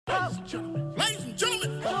Ladies and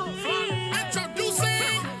gentlemen, introducing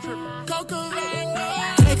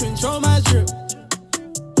Coca-Cola. Take control my drip.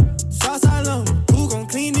 Southside London, who gon'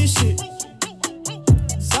 clean this shit?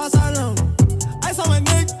 Southside London, ice on my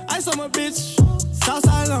neck, ice on my bitch.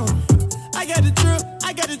 Southside London, I got the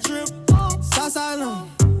drip, Southside London.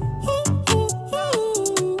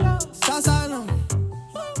 Southside London.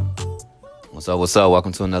 What's up?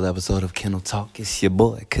 Welcome to another episode of Kennel Talk. It's your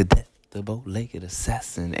boy, Cadet, the bow-legged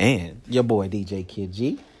assassin, and your boy, DJ Kid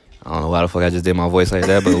G. I don't know why the fuck I just did my voice like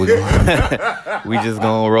that, but we just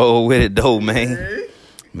gonna roll with it, though, man.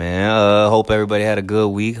 Man, hope everybody had a good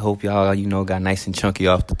week. Hope y'all, got nice and chunky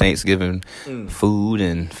off the Thanksgiving food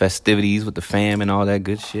and festivities with the fam and all that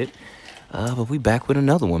good shit. But we back with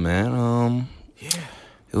another one, man.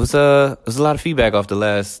 It was a lot of feedback off the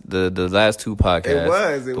last two podcasts. It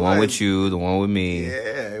was. The one with you, the one with me.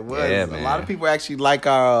 Yeah, it was. Yeah, a lot of people actually like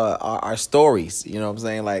our stories. You know what I'm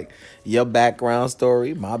saying? Like your background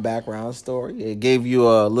story, my background story. It gave you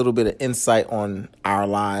a little bit of insight on our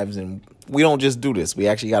lives, and we don't just do this. We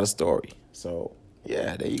actually got a story. So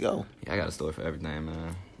yeah, there you go. Yeah, I got a story for everything,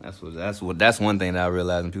 man. That's one thing that I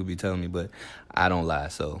realize, and people be telling me, but I don't lie.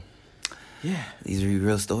 So. Yeah, these are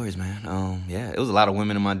real stories, man. It was a lot of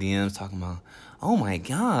women in my DMs talking about, oh my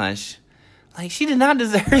gosh, like she did not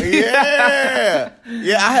deserve it.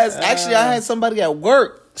 Yeah. I had somebody at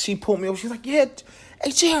work. She pulled me over. She's like, yeah, hey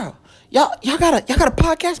Gerald, y'all got a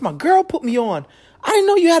podcast. My girl put me on. I didn't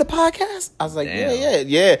know you had a podcast. I was like, damn.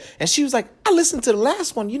 yeah. And she was like, I listened to the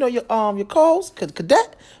last one. You know your co-host,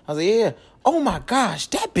 Cadet. I was like, yeah. Oh my gosh,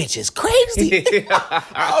 that bitch is crazy.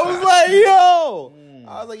 I was like, yo.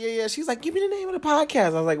 I was like, yeah. She's like, give me the name of the podcast.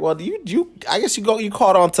 I was like, well, I guess you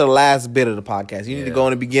caught on to the last bit of the podcast. You need to go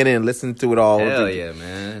in the beginning and listen to it all. Hell yeah,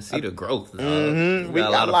 man. See the growth. Mm-hmm. We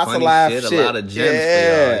got lots of funny shit, a lot of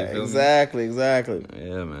gems for y'all. Exactly.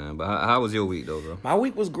 Yeah, man. But how was your week, though, bro? My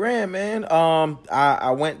week was grand, man.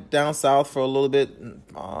 I went down south for a little bit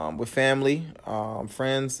with family,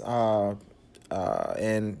 friends, and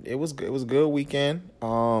it was a good weekend.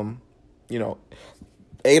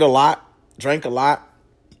 Ate a lot, drank a lot.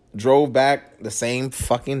 Drove back the same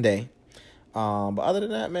fucking day. But other than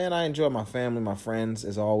that, man, I enjoy my family, my friends,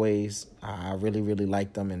 as always. I really, really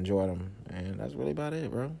like them, enjoy them. And that's really about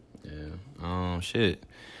it, bro. Yeah. Shit.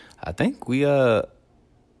 I think we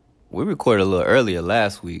recorded a little earlier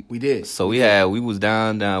last week. We did. So we was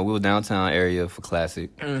downtown area for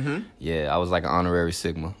Classic. Mm-hmm. Yeah, I was like an honorary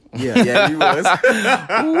Sigma. Yeah, you was.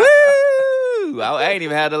 Woo! I ain't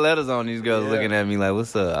even had the letters on. These girls looking at me like,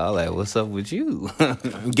 what's up? I was like, what's up with you?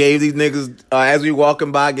 Gave these niggas, as we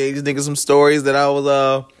walking by, gave these niggas some stories that I was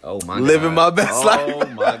living my best life. Oh,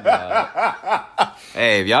 my God.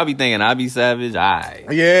 Hey, if y'all be thinking I be savage, I.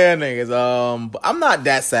 Yeah, niggas. I'm not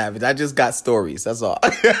that savage. I just got stories. That's all.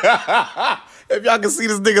 If y'all can see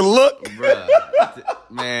this nigga look. Bruh.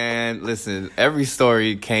 Man, listen, every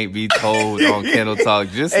story can't be told on Kennel Talk.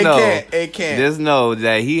 It can't. Just know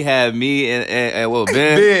that he had me and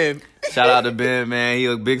Ben. Shout out to Ben, man. He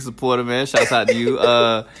a big supporter, man. Shouts out to you.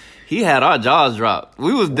 He had our jaws dropped.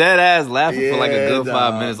 We was dead ass laughing for like a good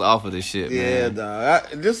 5 minutes off of this shit, man. Yeah,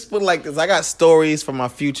 dog. Just put like this. I got stories for my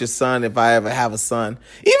future son if I ever have a son.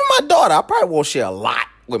 Even my daughter. I probably won't share a lot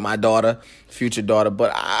with my daughter, future daughter,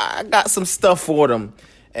 but I got some stuff for them.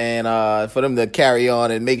 And for them to carry on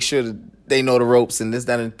and make sure that they know the ropes and this,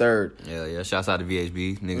 that, and third. Yeah. Shouts out to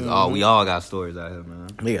VHB. Niggas, we all got stories out here, man.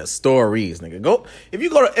 We got stories, nigga.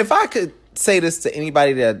 If I could say this to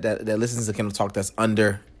anybody that listens to Kennel Talk that's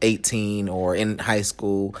under 18 or in high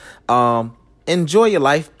school, enjoy your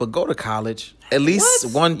life, but go to college. At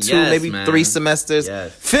least 1, 2, maybe 3 semesters.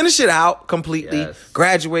 Yes. Finish it out completely. Yes.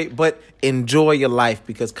 Graduate, but enjoy your life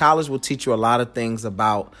because college will teach you a lot of things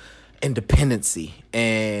about independency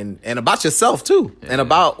and about yourself too, and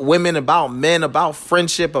about women, about men, about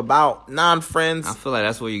friendship, about non-friends. I feel like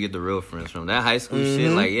that's where you get the real friends from. That high school shit,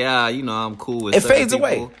 like I'm cool with. It fades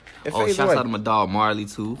away. Shouts out to my dog Marley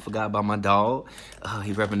too. Forgot about my dog.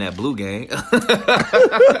 He repping that blue gang. The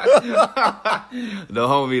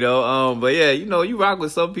homie though. But yeah, you rock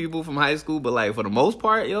with some people from high school, but like for the most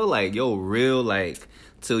part, real like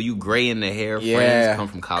till you gray in the hair friends come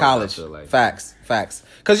from college. Like. Facts.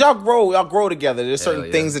 Because y'all grow together. There's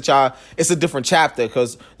certain things that it's a different chapter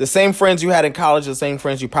because the same friends you had in college are the same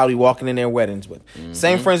friends you probably walking in their weddings with. Mm-hmm.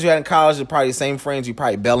 Same friends you had in college are probably the same friends you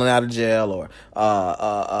probably bailing out of jail or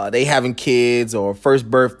they having kids or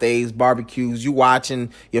first birthdays, barbecues. You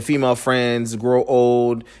watching your female friends grow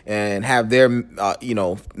old and have their,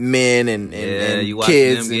 men and you watching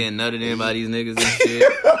kids. Them getting nutted in by these niggas and shit.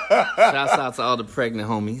 Shouts out to all the pregnant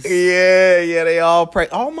homies. Yeah, they all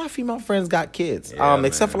pregnant. All my female friends got kids. kids,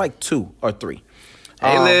 except for like 2 or 3.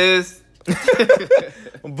 Hey, Liz.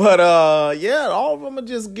 But yeah, all of them are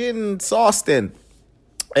just getting sauced in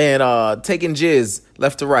and taking jizz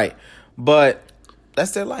left to right. But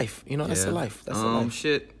that's their life, That's their life. That's their life.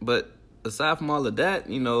 Shit. But aside from all of that,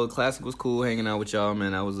 Classic was cool hanging out with y'all,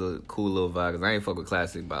 man. That was a cool little vibe. 'Cause I ain't fuck with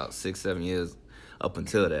Classic about 6-7 years up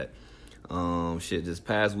until that. Shit, this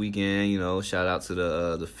past weekend, shout out to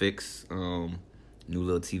the Fix, new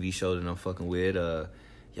little TV show that I'm fucking with.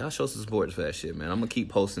 Y'all show some support for that shit, man. I'm gonna keep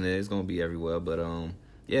posting it. It's gonna be everywhere, but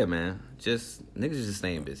yeah, man. Just niggas just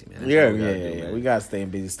staying busy, man. Yeah. We gotta stay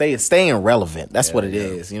busy, staying relevant. That's what it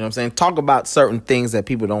is. You know what I'm saying? Talk about certain things that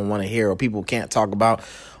people don't want to hear or people can't talk about,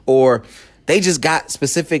 or they just got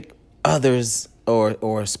specific others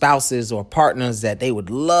or spouses or partners that they would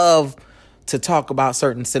love to talk about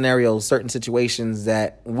certain scenarios, certain situations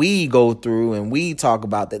that we go through and we talk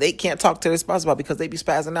about that they can't talk to their spouse about because they be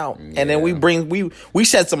spazzing out. Yeah. And then we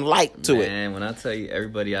shed some light to it. Man, when I tell you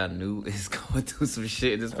everybody I knew is going through some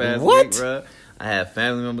shit this past week, bro. I had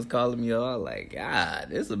family members calling me all like, God,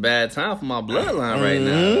 this is a bad time for my bloodline right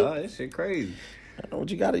now. Oh, this shit crazy. What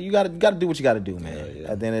you gotta do what you gotta do, man.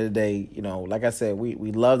 Yeah. At the end of the day, like I said,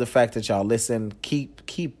 we love the fact that y'all listen. Keep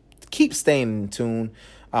staying in tune.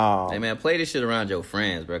 Hey man, play this shit around your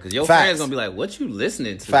friends, bro, because your friends gonna be like, "What you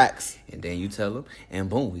listening to?" Facts. And then you tell them, and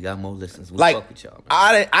boom, we got more listeners. We fuck with y'all,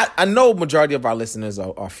 man. I know majority of our listeners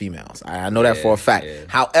are females. I know that for a fact. Yeah.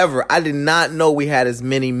 However, I did not know we had as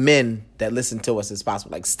many men that listen to us as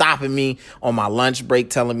possible. Like stopping me on my lunch break,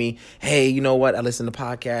 telling me, "Hey, you know what? I listen to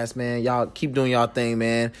podcasts, man. Y'all keep doing y'all thing,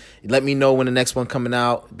 man. Let me know when the next one coming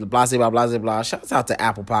out." Blah blah blah blah blah. Shouts out to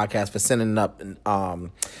Apple Podcasts for sending up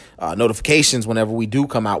notifications whenever we do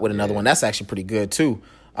come out with another one. That's actually pretty good too.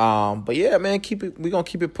 But yeah, man, we're gonna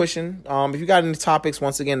keep it pushing. If you got any topics,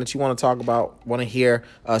 once again, that you want to talk about, want to hear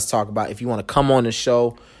us talk about, if you want to come on the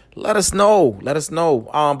show, let us know.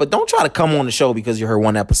 But don't try to come on the show because you heard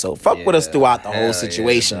one episode. Fuck with us throughout the whole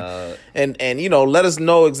situation. And let us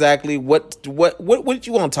know exactly what you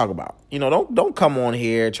want to talk about. Don't come on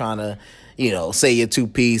here trying to, say your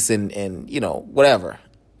two-piece and whatever.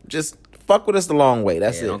 Just fuck with us the long way.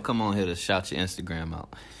 That's it. Don't come on here to shout your Instagram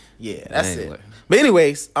out. Yeah, that's it. But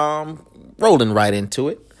anyways, rolling right into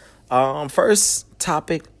it. First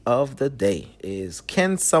topic of the day is,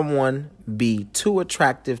 can someone be too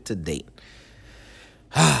attractive to date?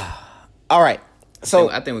 All right. So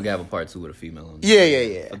I think we gotta have a part 2 with a female on this.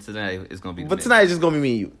 Yeah. But tonight it's gonna be. But tonight it's just gonna be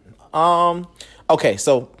me and you. Okay.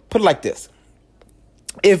 So put it like this: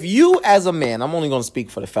 if you as a man, I'm only gonna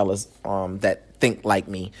speak for the fellas that think like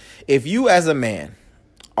me. If you as a man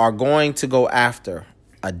are going to go after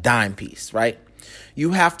a dime piece, right?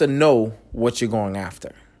 You have to know what you're going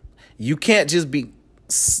after. You can't just be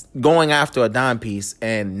going after a dime piece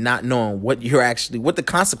and not knowing what the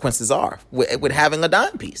consequences are with having a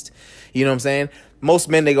dime piece. You know what I'm saying? Most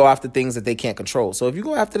men, they go after things that they can't control. So if you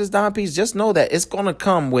go after this dime piece, just know that it's going to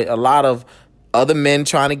come with a lot of other men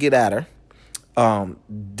trying to get at her.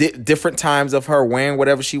 Different times of her wearing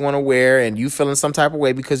whatever she want to wear and you feeling some type of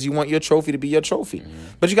way because you want your trophy to be your trophy.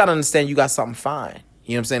 But you got to understand you got something fine.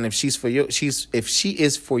 You know what I'm saying? If she's for you, if she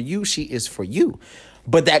is for you, she is for you.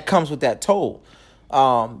 But that comes with that toll.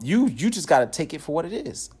 You just got to take it for what it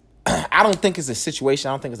is. I don't think it's a situation.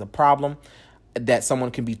 I don't think it's a problem that someone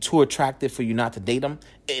can be too attractive for you not to date them.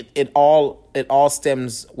 It all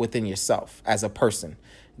stems within yourself as a person.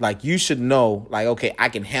 Like, you should know, like, okay, I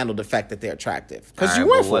can handle the fact that they're attractive because you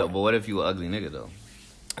went for it. But what if you an ugly nigga though?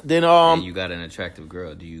 Then and you got an attractive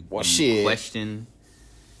girl. Do you question?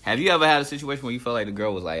 Have you ever had a situation where you felt like the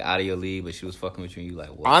girl was like out of your league, but she was fucking with you and you like,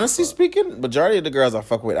 what? Honestly speaking, majority of the girls I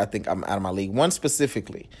fuck with, I think I'm out of my league. One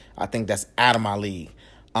specifically, I think that's out of my league.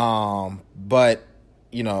 But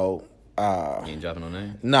you ain't dropping no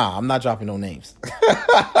names? Nah, I'm not dropping no names.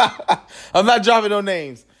 I'm not dropping no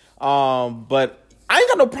names. But I ain't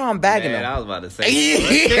got no problem bagging them. I was about to say.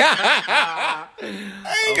 I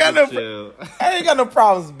ain't got no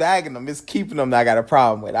problems bagging them. It's keeping them that I got a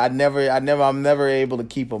problem with. I'm never able to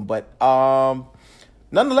keep them. But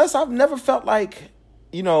nonetheless, I've never felt like,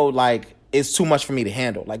 like it's too much for me to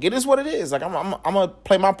handle. Like, it is what it is. Like, I'm gonna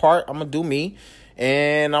play my part. I'm gonna do me.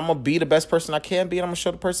 And I'm going to be the best person I can be. And I'm going to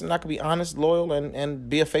show the person that I can be honest, loyal, and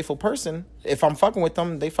be a faithful person. If I'm fucking with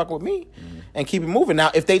them, they fuck with me. And keep it moving.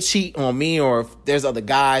 Now, if they cheat on me or if there's other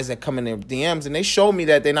guys that come in their DMs and they show me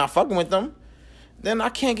that they're not fucking with them, then I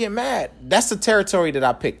can't get mad. That's the territory that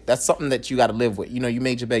I picked. That's something that you got to live with. You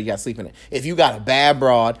made your bed, you got to sleep in it. If you got a bad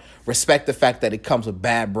broad, respect the fact that it comes with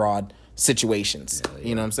bad broad situations. Yeah.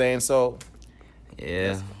 You know what I'm saying? So,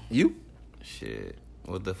 yeah. You? Shit.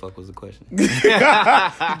 What the fuck was the question? You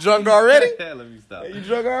drunk already? Let me stop. You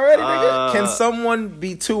drunk already, nigga? Can someone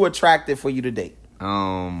be too attractive for you to date?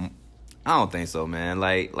 I don't think so, man.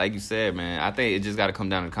 Like you said, man, I think it just got to come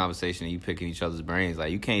down to the conversation and you picking each other's brains.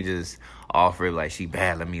 Like, you can't just offer it like she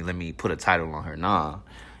bad. Let me put a title on her. Nah,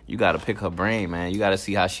 you got to pick her brain, man. You got to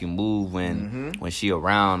see how she move when she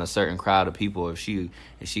around a certain crowd of people. If she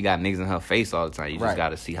got niggas in her face all the time, you just got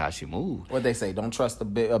to see how she move. What they say? Don't trust a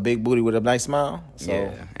big booty with a nice smile. So.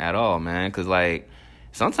 Yeah, at all, man. Because like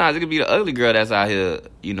sometimes it could be the ugly girl that's out here,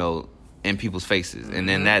 you know, in people's faces, and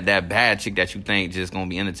then that bad chick that you think just gonna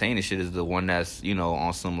be entertaining shit is the one that's, you know,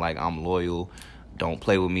 on some like I'm loyal, don't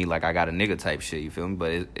play with me like I got a nigga type shit. You feel me?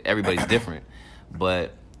 But everybody's different.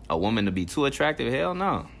 But a woman to be too attractive, hell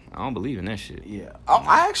no, I don't believe in that shit. Yeah,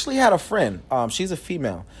 I actually had a friend. She's a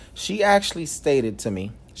female. She actually stated to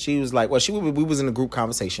me, she was like, well, we was in a group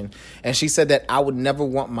conversation, and she said that I would never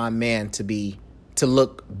want my man to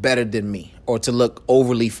look better than me or to look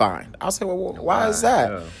overly fine. I was like, well, why is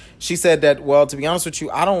that? Yeah. She said that, well, to be honest with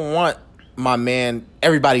you, I don't want my man,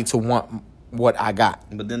 everybody to want what I got.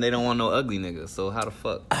 But then they don't want no ugly nigga, so how the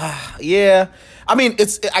fuck? Yeah. I mean,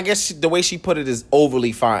 I guess the way she put it is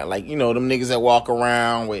overly fine. Like, you know, them niggas that walk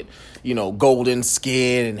around with, you know, golden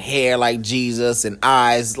skin and hair like Jesus and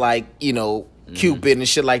eyes like, you know, Cupid and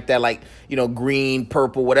shit like that. Like, you know, green,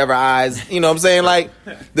 purple, whatever eyes. You know what I'm saying? Like,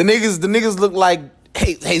 the niggas look like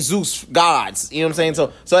Jesus gods. You know what I'm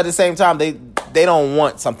saying? So at the same time, they don't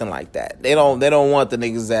want something like that. They don't want the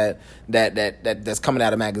niggas that's coming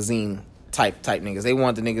out of magazine type niggas. They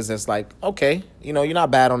want the niggas that's like, okay, you know, you're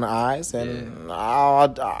not bad on the eyes, and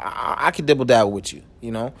I can dibble dabble with you.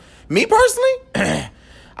 You know, me personally,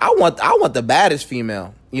 I want the baddest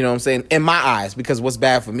female. You know what I'm saying? In my eyes, because what's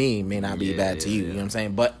bad for me may not be bad to you. You know what I'm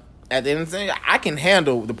saying? But at the end of the day, I can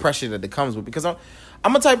handle the pressure that it comes with, because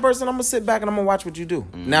I'm a type of person, I'm gonna sit back and I'm gonna watch what you do.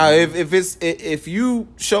 Now, if you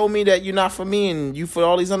show me that you're not for me and you for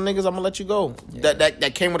all these other niggas, I'm gonna let you go. Yeah.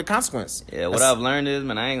 That came with a consequence. Yeah, what I've learned is,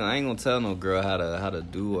 man, I ain't gonna tell no girl how to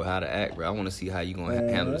do or how to act, bro. I want to see how you gonna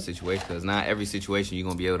handle the situation, because not every situation you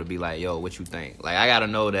gonna be able to be like, yo, what you think? Like, I gotta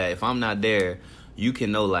know that if I'm not there, you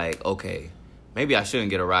can know, like, okay, maybe I shouldn't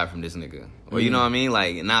get a ride from this nigga, or you know what I mean?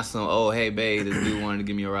 Like, not some, oh, hey, babe, this dude wanted to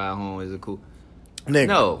give me a ride home. Is it cool? Nigga.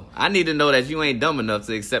 No, I need to know that you ain't dumb enough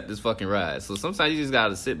to accept this fucking ride. So sometimes you just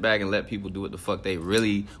gotta sit back and let people do what the fuck they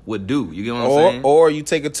really would do. You get what I'm saying? Or you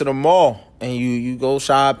take it to the mall and you go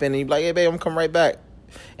shopping and you be like, hey babe, I'm coming right back.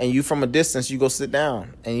 And you from a distance, you go sit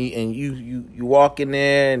down and you walk in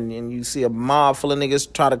there and you see a mob full of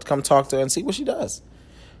niggas try to come talk to her and see what she does.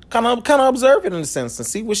 Kind of observe it in a sense and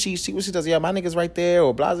see what she does. Yeah, my nigga's right there,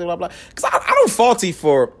 or blah blah blah. Because I don't faulty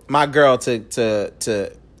for my girl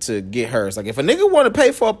to get hers. Like, if a nigga want to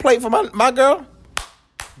pay for a plate for my girl,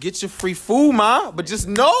 get your free food, ma. But just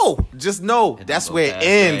know, that's where it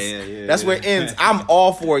ends. Yeah, that's where it ends. I'm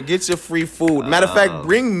all for it. Get your free food. Matter of fact,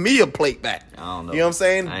 bring me a plate back. I don't know. You know what I'm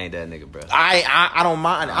saying? I ain't that nigga, bro. I don't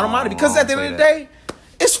mind. I don't mind it, because at the end of the day,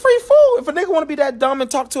 it's free food. If a nigga want to be that dumb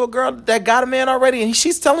and talk to a girl that got a man already and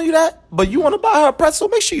she's telling you that, but you want to buy her a pretzel,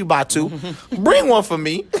 make sure you buy two. Bring one for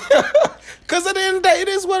me. Because at the end of the day, it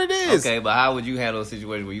is what it is. Okay, but how would you handle a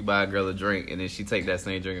situation where you buy a girl a drink and then she take that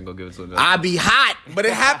same drink and go give it to another? I'd be hot. But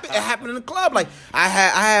it happened in the club. Like, I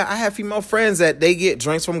had female friends that they get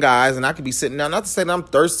drinks from guys, and I could be sitting down, not to say that I'm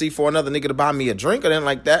thirsty for another nigga to buy me a drink or anything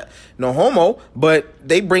like that. No homo. But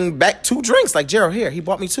they bring back two drinks. Like, Gerald, here, he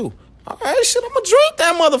bought me two. All right, shit, I'm gonna drink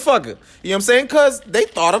that motherfucker. You know what I'm saying? Because they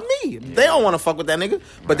thought of me. Yeah. They don't want to fuck with that nigga.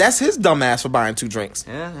 But that's his dumb ass for buying two drinks.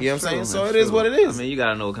 Yeah, you know what I'm saying? So it is what it is. I mean, you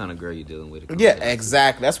gotta know what kind of girl you're dealing with. Yeah,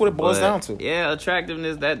 exactly. That's what it boils down to. Yeah,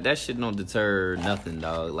 attractiveness, that shit don't deter nothing,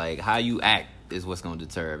 dog. Like, how you act is what's gonna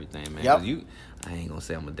deter everything, man. Yep. I ain't gonna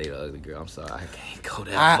say I'm gonna date an ugly girl. I'm sorry, I can't go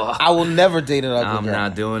that far. I will never date an ugly girl. I'm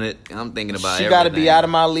not doing it. I'm thinking about she everything. She gotta be out of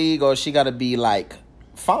my league, or she gotta be like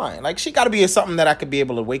fine. Like, she gotta be something that I could be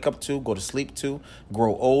able to wake up to, go to sleep to,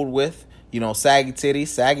 grow old with. You know, saggy titties,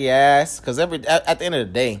 saggy ass. Because at the end of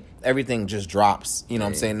the day, everything just drops. You know what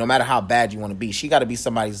I'm saying? No matter how bad you want to be, she got to be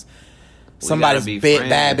somebody's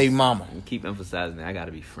bad baby mama. And keep emphasizing that I got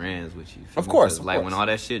to be friends with you. Of course. When all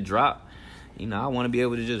that shit drop, you know, I want to be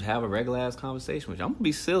able to just have a regular ass conversation with you. I'm gonna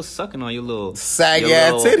be still sucking on your little saggy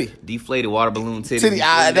ass titty, deflated water balloon titty.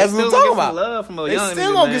 That's what I'm talking about. Love from a they young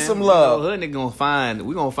still nigga, gonna get some love. Hood nigga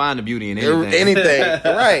we gonna find the beauty in anything. Anything,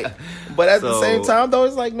 right? But at the same time, though,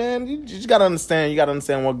 it's like, man, you just gotta understand. You gotta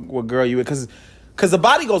understand what girl you with, because the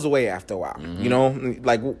body goes away after a while. Mm-hmm. You know,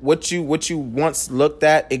 like what you once looked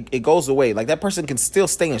at, it goes away. Like, that person can still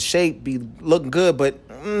stay in shape, be looking good, but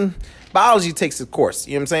biology takes its course.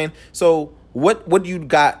 You know what I'm saying? So what you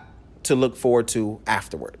got to look forward to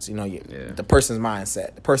afterwards. You know, the person's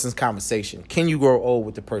mindset, the person's conversation. Can you grow old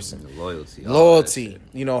with the person? The loyalty.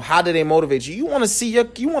 You know, how do they motivate you? You want to see your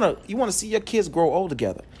kids grow old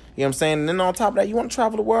together. You know what I'm saying? And then on top of that, you want to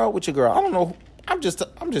travel the world with your girl. I don't know. I'm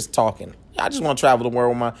just talking. I just want to travel the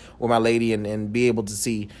world with my lady and be able to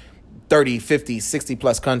see 30, 50, 60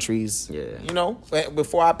 plus countries. Yeah. You know,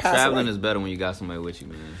 before I pass Traveling away. is better when you got somebody with you,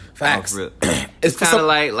 man. Facts. It's kind of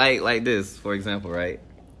like this, for example, right?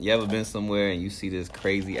 You ever been somewhere and you see this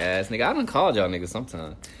crazy ass nigga? I done called y'all niggas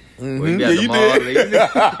sometimes. Mm-hmm. You be at the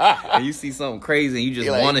mall, and you see something crazy and you just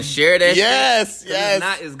want to share that shit. Yes. It's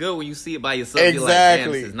not as good when you see it by yourself.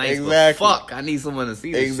 Exactly. You're like, damn, this is nice, but fuck, I need someone to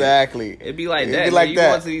see this shit. It'd be like that. You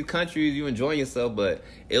go to these countries, you enjoying yourself, but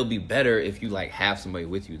it'll be better if you like have somebody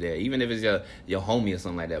with you there, even if it's your homie or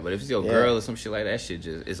something like that. But if it's your girl or some shit like that, shit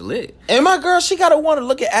just, it's lit. And my girl, she gotta want to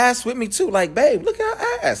look at ass with me too. Like, babe, look at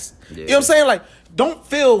her ass. Yeah. You know what I'm saying? Like, don't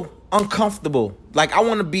feel uncomfortable. Like, I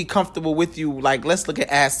want to be comfortable with you. Like, let's look at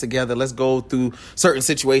ass together. Let's go through certain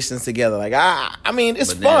situations together. Like, I mean,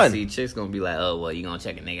 it's fun. See, chicks gonna be like, oh, well, you gonna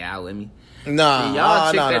check a nigga out with me? Nah,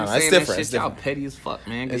 y'all it's different. Shit, y'all petty as fuck,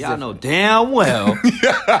 man. Cause y'all know damn well.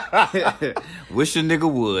 Wish a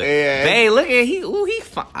nigga would. Yeah. Babe, look at he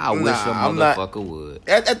fine. I wish a motherfucker would.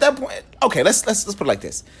 At that point, okay, let's put it like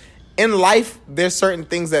this. In life, there's certain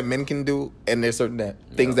things that men can do, and there's certain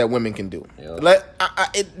things that women can do.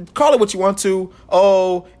 Call it what you want to.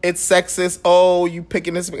 Oh, it's sexist. Oh, you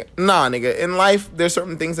picking this. Nah, nigga. In life, there's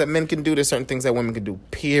certain things that men can do. There's certain things that women can do.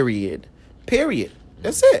 Period.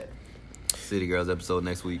 That's it. City Girls episode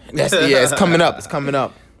next week. It's coming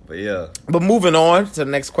up. But yeah. But moving on to the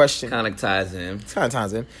next question. Kind of ties in.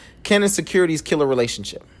 Can insecurities kill a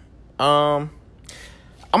relationship? I'm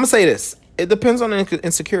gonna say this. It depends on the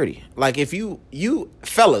insecurity. Like, if you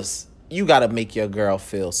fellas, you got to make your girl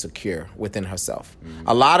feel secure within herself. Mm-hmm.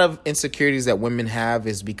 A lot of insecurities that women have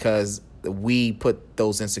is because we put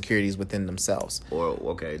those insecurities within themselves. Or,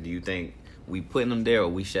 okay, do you think we putting them there or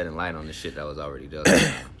we shedding light on the shit that was already done?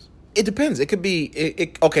 It depends. It could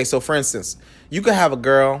be, okay, so for instance, you could have a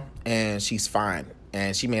girl and she's fine.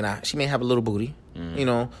 And she may have a little booty, you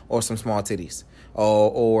know, or some small titties.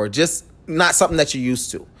 Or just not something that you're used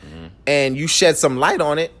to. Mm-hmm. And you shed some light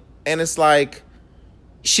on it, and it's like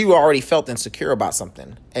she already felt insecure about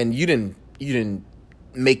something, and you didn't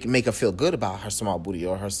make her feel good about her small booty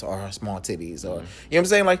or her small titties, or you know what I'm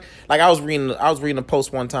saying? Like I was reading a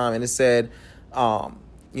post one time, and it said,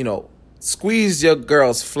 you know, squeeze your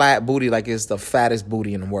girl's flat booty like it's the fattest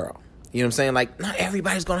booty in the world. You know what I'm saying? Like, not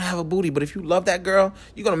everybody's gonna have a booty, but if you love that girl,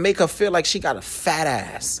 you're gonna make her feel like she got a fat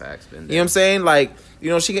ass. You know what I'm saying? Like, you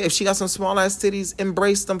know, if she got some small ass titties,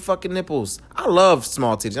 embrace them fucking nipples. I love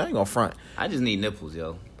small titties. I ain't gonna front. I just need nipples,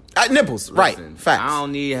 yo. Nipples, listen, right? Facts. I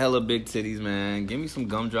don't need hella big titties, man. Give me some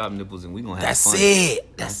gumdrop nipples, and we gonna have fun.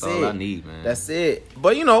 That's all I need, man. That's it.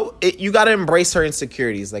 But you know, you gotta embrace her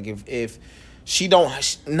insecurities. Like, if she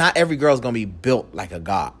not every girl's gonna be built like a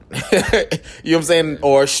god. You know what I'm saying?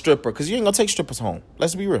 Or a stripper, because you ain't gonna take strippers home.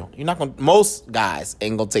 Let's be real. You're not gonna. Most guys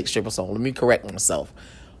ain't gonna take strippers home. Let me correct myself.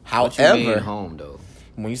 However, what you mean home though?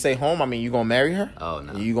 When you say home, I mean you gonna marry her. Oh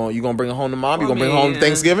no. You gonna bring her home to mom. You gonna bring her home to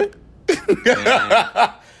Thanksgiving.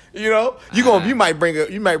 You know, you might bring her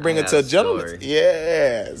to a gentleman.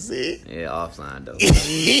 Yeah, see. Yeah, offline though.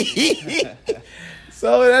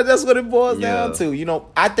 So that's what it boils down to. You know,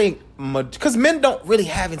 I think because men don't really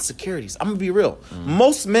have insecurities. I'm gonna be real.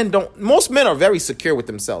 Most men are very secure with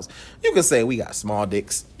themselves. You could say we got small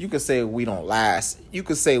dicks. You could say we don't last. You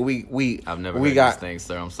could say we. I've never heard these things,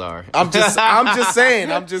 sir. I'm sorry. I'm just saying.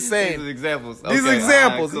 These examples. These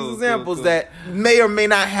examples. These examples that may or may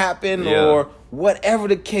not happen, or whatever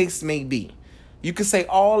the case may be. You could say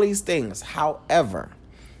all these things. However,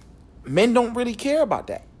 men don't really care about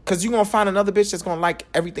that. Because you're going to find another bitch that's going to like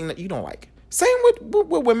everything that you don't like. Same with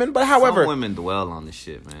women, but however. Some women dwell on the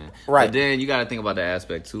shit, man. Right. But then you got to think about the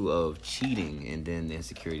aspect, too, of cheating and then the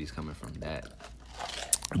insecurities coming from that.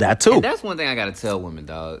 That, too. And that's one thing I got to tell women,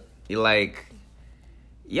 dog. You're like,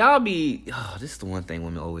 y'all be, this is the one thing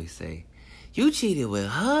women always say. You cheated with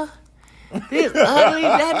her? This ugly,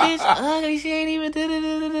 that bitch ugly, she ain't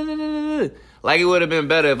even Like, it would have been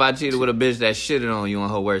better if I cheated with a bitch that shitted on you on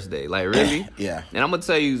her worst day. Like, really? Yeah. And I'm going to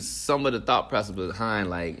tell you some of the thought process behind,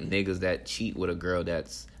 like, niggas that cheat with a girl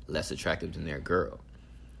that's less attractive than their girl.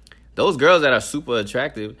 Those girls that are super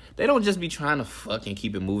attractive, they don't just be trying to fucking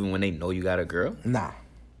keep it moving when they know you got a girl. Nah.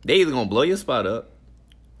 They either going to blow your spot up,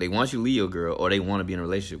 they want you to leave your girl, or they want to be in a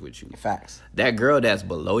relationship with you. Facts. That girl that's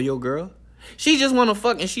below your girl, she just want to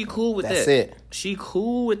fuck, and she cool with that. That's it. She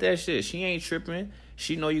cool with that shit. She ain't tripping.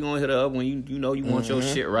 She know you gonna hit her up when you know you want your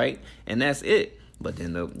shit right, and that's it. But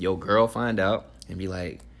then your girl find out and be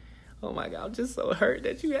like, "Oh my God, I'm just so hurt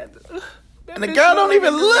that you had to." And the girl don't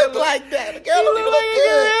even look like that. The girl don't even look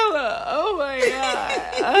good. Oh my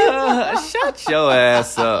God. Shut your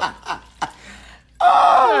ass up.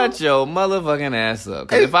 Shut your motherfucking ass up.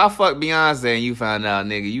 Because if I fuck Beyonce and you find out,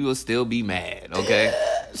 nigga, you will still be mad, okay?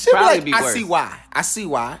 She'll probably be worse. I see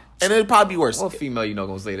why. And it'll probably be worse. What female you know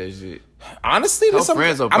gonna say that shit? Honestly, her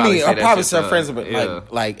friends will probably say that shit. Her friends will be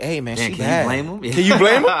like, hey, man, she bad. Can you blame them? Can you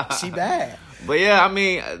blame her? She bad. But yeah, I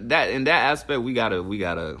mean, that in that aspect, we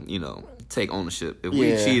gotta, you know, take ownership. If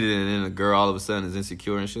we cheated and then a girl all of a sudden is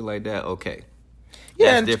insecure and shit like that, okay.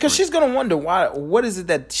 Yeah, because she's gonna wonder why. What is it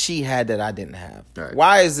that she had that I didn't have? Right.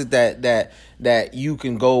 Why is it that you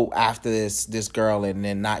can go after this girl and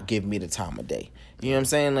then not give me the time of day? You know what I'm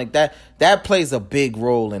saying? Like that plays a big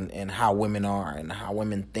role in how women are and how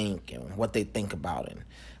women think and what they think about and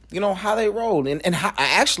you know how they roll and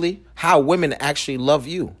how women actually love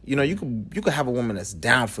you. You know, you could have a woman that's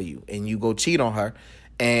down for you and you go cheat on her.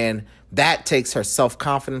 And that takes her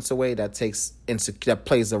self-confidence away. That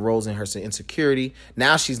plays a role in her insecurity.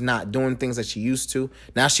 Now she's not doing things that she used to.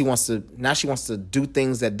 Now she wants to do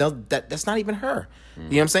things that's not even her. You know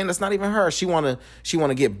what I'm saying? That's not even her. She wanna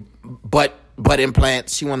get butt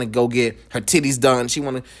implants. She wanna go get her titties done. She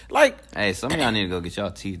wanna Hey, some of y'all need to go get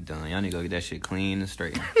y'all teeth done. Y'all need to go get that shit clean and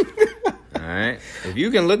straight. All right. If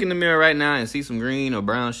you can look in the mirror right now and see some green or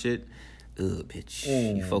brown shit. Bitch.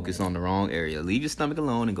 You focus on the wrong area. Leave your stomach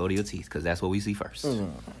alone and go to your teeth because that's what we see first.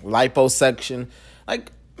 Liposuction.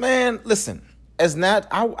 Like, man, listen.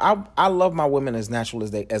 I love my women as natural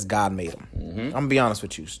as God made them. Mm-hmm. I'm gonna be honest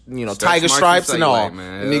with you. You know, tiger stripes and all. Like,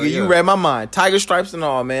 nigga, you read my mind. Tiger stripes and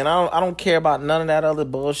all, man. I don't care about none of that other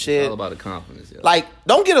bullshit. It's all about the confidence. Yeah. Like,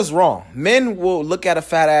 don't get us wrong. Men will look at a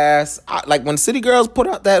fat ass. Like when City Girls put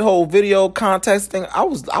out that whole video contest thing, I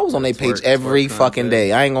was on their page every fucking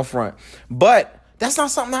day. I ain't gonna front. But that's not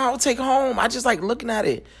something I would take home. I just like looking at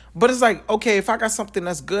it. But it's like, okay, if I got something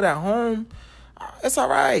that's good at home, it's all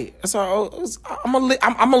right. It's all right. I'm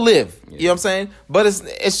gonna live. Yeah. You know what I'm saying? But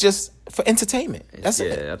it's just for entertainment. That's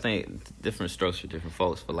it. Yeah, I think different strokes for different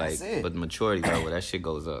folks. But the maturity level, that shit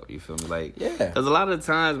goes up. You feel me? Like, yeah. Because a lot of the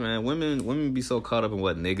times, man, women be so caught up in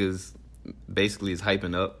what niggas basically is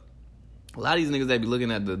hyping up. A lot of these niggas that be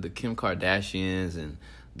looking at the Kim Kardashians and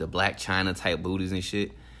the Black China type booties and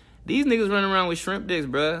shit. These niggas running around with shrimp dicks,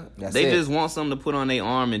 bruh. They just want something to put on their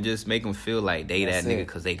arm and just make them feel like they that nigga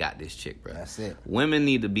because they got this chick, bruh. That's it. Women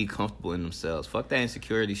need to be comfortable in themselves. Fuck that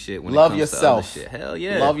insecurity shit when love it comes yourself. to other shit. Hell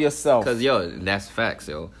yeah. Love yourself. Because, that's facts,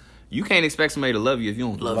 yo. You can't expect somebody to love you if you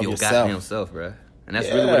don't love your goddamn self, bruh. And that's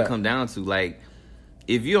really what it comes down to. Like,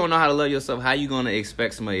 if you don't know how to love yourself, how you going to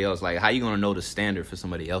expect somebody else? Like, how you going to know the standard for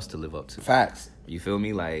somebody else to live up to? Facts. You feel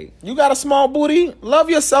me? Like, you got a small booty, love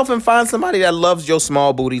yourself and find somebody that loves your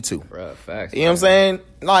small booty too. Bruh, facts. You know what I'm saying?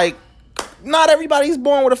 Like, not everybody's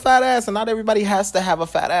born with a fat ass and not everybody has to have a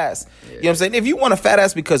fat ass. Yeah. You know what I'm saying? If you want a fat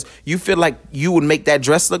ass because you feel like you would make that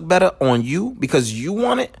dress look better on you because you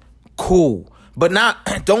want it, cool. But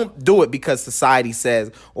don't do it because society says,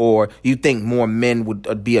 or you think more men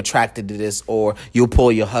would be attracted to this, or you'll pull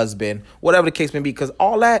your husband, whatever the case may be, because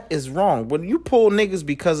all that is wrong. When you pull niggas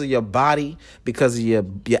because of your body, because of your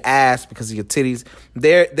ass, because of your titties,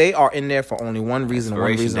 they are in there for only one reason and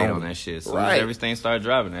one reason only. On that shit. As soon as everything started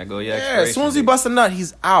driving, that go, as soon as he busts a nut,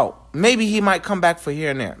 he's out. Maybe he might come back for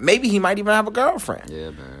here and there. Maybe he might even have a girlfriend.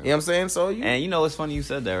 Yeah, man. You know what I'm saying? So and you know, it's funny you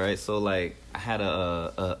said that, right? So, like, I had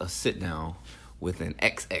a sit down with an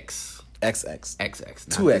XX. XX.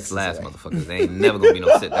 Not 2 this X's. last motherfuckers. They ain't never gonna be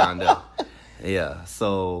no sit down there. Yeah.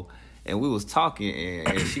 So, and we was talking,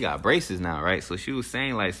 and she got braces now, right? So she was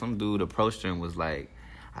saying, like, some dude approached her and was like,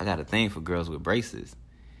 I got a thing for girls with braces.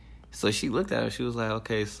 So she looked at her. She was like,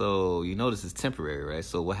 okay, so you know this is temporary, right?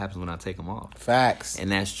 So what happens when I take them off? Facts.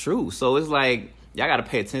 And that's true. So it's like, y'all got to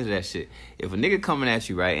pay attention to that shit. If a nigga coming at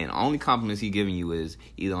you, right, and the only compliments he giving you is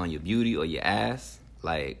either on your beauty or your ass,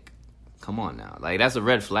 like, come on now. Like, that's a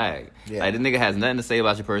red flag. Yeah. Like, the nigga has nothing to say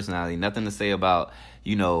about your personality, nothing to say about,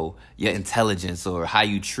 you know, your intelligence or how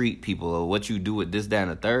you treat people or what you do with this, that,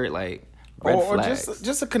 and the third. Like, red flags. Or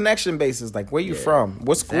just a connection basis. Like, where you from?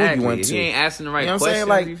 What school you went to? He ain't asking the right questions. Saying?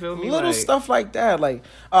 Like, you feel me? Little stuff like that. Like,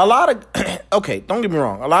 a lot of... okay, don't get me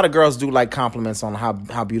wrong. A lot of girls do like compliments on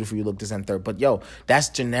how beautiful you look, this and third. But, yo, that's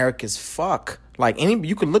generic as fuck. Like,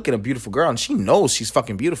 you could look at a beautiful girl and she knows she's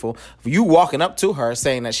fucking beautiful. You walking up to her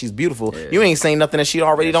saying that she's beautiful, you ain't saying nothing that she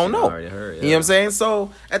already don't know. Already heard, You know what I'm saying?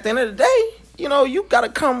 So, at the end of the day, you know, you got to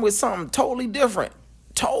come with something totally different.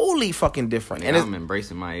 Totally fucking different. And I'm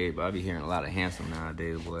embracing my age, but I be hearing a lot of handsome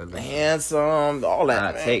nowadays, boy. Like, handsome, all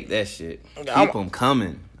that. I take that shit. Keep them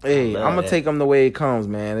coming. Hey, I'm gonna take them the way it comes,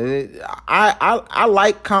 man. I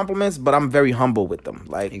like compliments, but I'm very humble with them.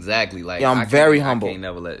 Like exactly, like I'm very humble. I can't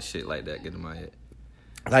never let shit like that get in my head.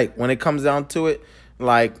 Like when it comes down to it,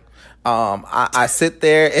 like I sit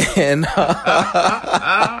there and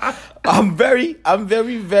I'm very,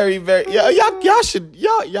 very.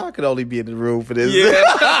 Y'all could only be in the room for this.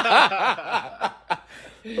 Yeah.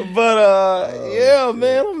 But yeah,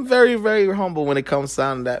 man, I'm very, very humble when it comes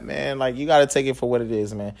down to that, man. Like you gotta take it for what it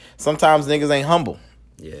is, man. Sometimes niggas ain't humble.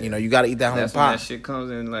 Yeah. You know, you gotta eat that humble pie. That shit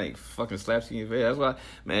comes in like fucking slaps you in your face. That's why,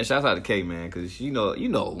 man, shouts out to K, man, because you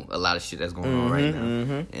know a lot of shit that's going on right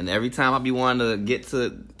now. And every time I be wanting to get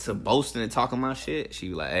to boasting and talking my shit, she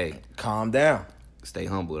be like, hey, calm down. Stay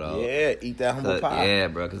humble, dog. Yeah, eat that humble pie. Yeah,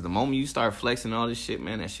 bro, because the moment you start flexing all this shit,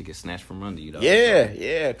 man, that shit gets snatched from under you, dog.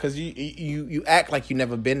 Yeah, because you act like you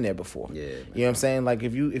never been there before. Yeah, man. You know what I'm saying? Like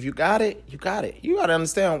if you got it, you got it. You got to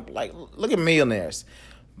understand. Like look at millionaires,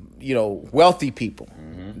 you know, wealthy people.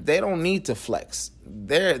 They don't need to flex.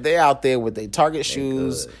 They're out there with their Target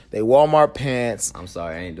shoes, they Walmart pants. I'm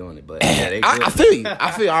sorry, I ain't doing it, but yeah, they I feel you.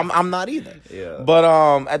 I'm not either. Yeah.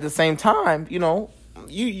 But at the same time, you know.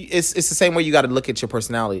 It's the same way you got to look at your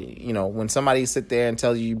personality. You know, when somebody sit there and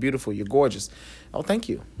tells you you're beautiful, you're gorgeous. Oh, thank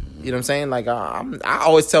you. You know what I'm saying? Like I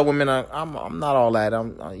always tell women I'm not all that.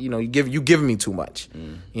 You know, you giving me too much. You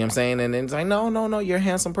know what I'm saying? And then it's like no, you're a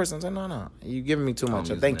handsome person. It's like no, you giving me too much.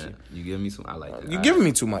 Thank you. You giving me some. I like that. You giving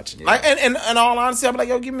me too much. Yeah. Like and all honesty, I'm like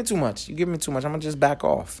yo, give me too much. You give me too much. I'm gonna just back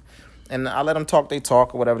off, and I let them talk. They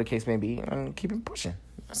talk or whatever the case may be, and keep it pushing.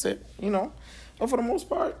 That's it. You know, but for the most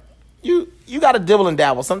part. You got to dibble and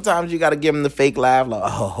dabble. Sometimes you got to give them the fake laugh, like,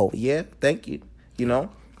 oh, yeah, thank you. You know?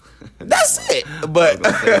 That's it. But,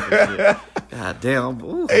 God damn.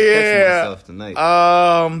 Ooh, I'm catching myself tonight.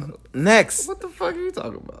 Next. What the fuck are you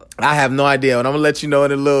talking about? I have no idea, and I'm going to let you know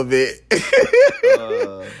in a little bit.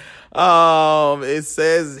 It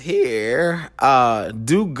says here,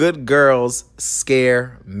 do good girls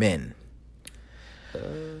scare men?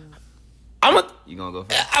 You gonna go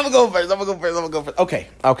first? I'm gonna go first.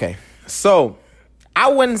 Okay. So,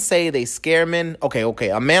 I wouldn't say they scare men. Okay.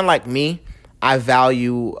 A man like me, I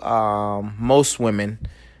value most women,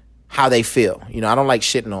 how they feel. You know, I don't like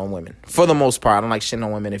shitting on women. For the most part, I don't like shitting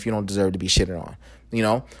on women if you don't deserve to be shitted on. You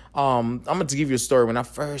know? I'm going to give you a story. When I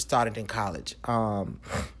first started in college, I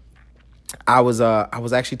was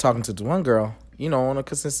actually talking to one girl, you know, on a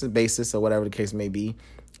consistent basis or whatever the case may be.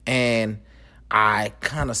 And I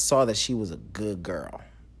kind of saw that she was a good girl.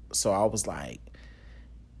 So I was like,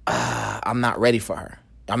 I'm not ready for her.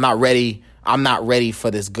 I'm not ready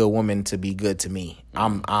for this good woman to be good to me.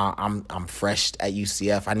 I'm fresh at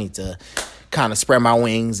UCF. I need to kind of spread my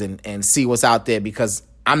wings and see what's out there because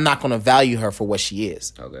I'm not going to value her for what she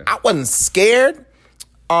is. Okay. I wasn't scared.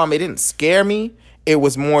 It didn't scare me. It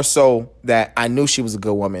was more so that I knew she was a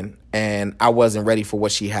good woman and I wasn't ready for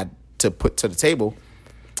what she had to put to the table.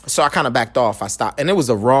 So I kind of backed off. I stopped. And it was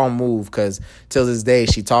a wrong move because till this day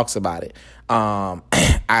she talks about it.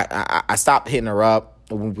 I stopped hitting her up.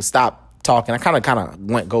 We stopped talking. I kind of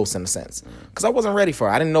went ghost in a sense because I wasn't ready for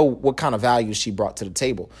her. I didn't know what kind of value she brought to the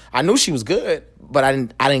table. I knew she was good, but I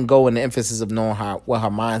didn't go in the emphasis of knowing what her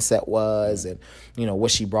mindset was and, you know,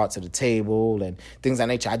 what she brought to the table and things of that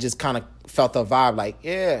nature. I just kind of felt her vibe like,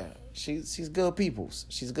 yeah, she's good peoples.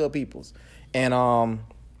 She's good peoples. And,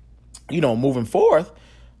 you know, moving forth,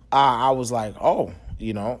 I was like, oh,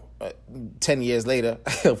 you know, 10 years later,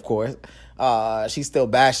 of course, she still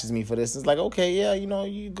bashes me for this. It's like, okay, yeah, you know,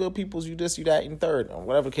 you good peoples, you this, you that, and third, or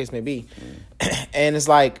whatever the case may be. And it's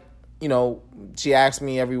like, you know, she asks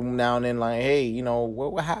me every now and then, like, hey, you know,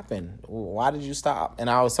 what happened? Why did you stop? And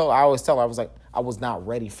I always tell her, I was like, I was not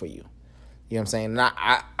ready for you. You know what I'm saying? And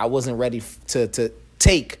I wasn't ready to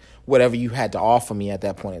take whatever you had to offer me at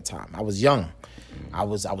that point in time. I was young. I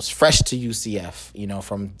was fresh to UCF, you know,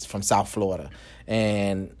 from South Florida,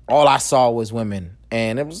 and all I saw was women,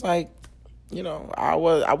 and it was like, you know, I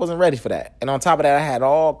wasn't ready for that. And on top of that, I had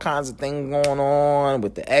all kinds of things going on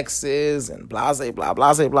with the exes and blah blah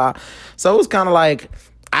blah blah. So it was kind of like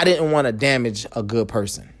I didn't want to damage a good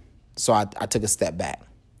person, so I took a step back.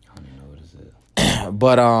 I don't even know what this is.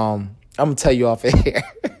 But I'm gonna tell you off air.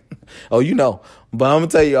 Oh, you know. But I'm going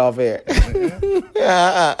to tell you off air. Damn,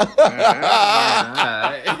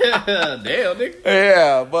 nigga.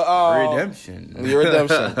 Yeah, but... redemption. Your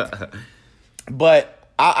redemption. But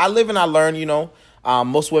I live and I learn, you know.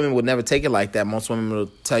 Most women would never take it like that. Most women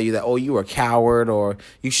will tell you that, oh, you were a coward or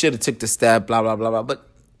you should have took the step, blah, blah, blah, blah. But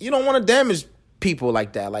you don't want to damage people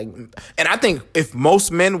like that. Like, and I think if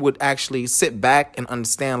most men would actually sit back and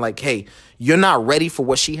understand, like, hey, you're not ready for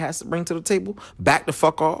what she has to bring to the table, back the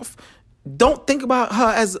fuck off. don't think about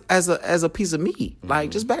her as a piece of meat.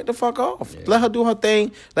 Like, just back the fuck off. Yeah. Let her do her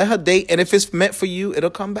thing. Let her date. And if it's meant for you, it'll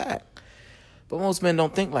come back. But most men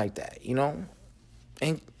don't think like that, you know?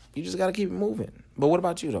 And you just got to keep it moving. But what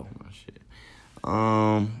about you, though? Oh, shit.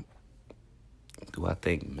 Do I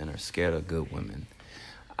think men are scared of good women?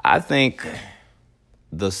 I think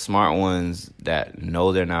the smart ones that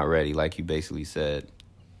know they're not ready, like you basically said,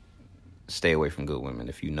 stay away from good women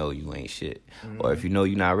if you know you ain't shit. Or if you know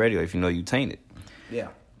you're not ready, or if you know you tainted. Yeah.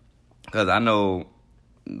 Because I know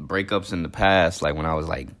breakups in the past, like when I was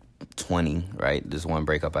like 20, right? This one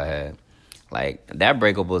breakup I had. Like, that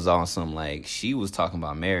breakup was awesome. Like, she was talking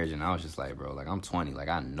about marriage, and I was just like, bro, like, I'm 20. Like,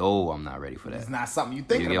 I know I'm not ready for that. It's not something you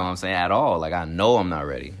think about. You get what I'm saying? At all. Like, I know I'm not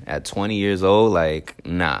ready. At 20 years old, like,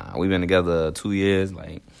 nah. We've been together 2 years.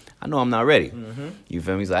 Like, I know I'm not ready. Mm-hmm. You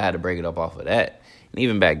feel me? So I had to break it up off of that. And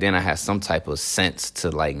even back then, I had some type of sense to,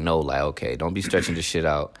 like, know, like, okay, don't be stretching this shit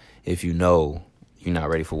out if you know you're not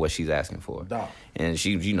ready for what she's asking for. Dog. And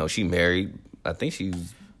she, you know, she married. I think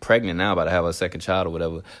she's pregnant now, about to have her second child or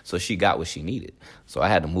whatever. So she got what she needed. So I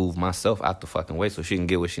had to move myself out the fucking way so she can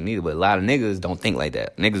get what she needed. But a lot of niggas don't think like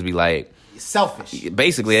that. Niggas be like, selfish.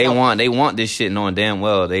 Basically, they want this shit knowing damn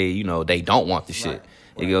well they don't want the shit.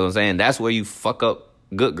 You know what I'm saying? That's where you fuck up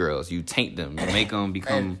good girls. You taint them. You make them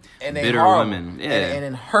become bitter women. Yeah. And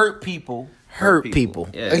then hurt people. Hurt people.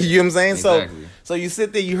 Yeah. You know what I'm saying? Exactly. So you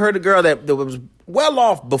sit there, you heard a girl that was well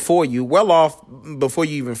off before you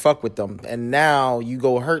even fuck with them, and now you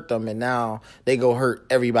go hurt them, and now they go hurt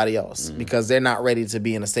everybody else because they're not ready to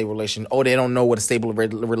be in a stable relationship. Oh, they don't know what a stable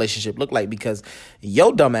relationship look like because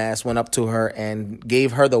your dumb ass went up to her and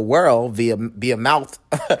gave her the world via mouth,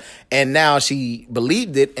 and now she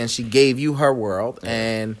believed it and she gave you her world,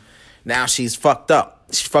 and now she's fucked up.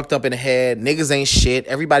 She's fucked up in the head. Niggas ain't shit.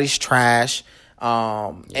 Everybody's trash.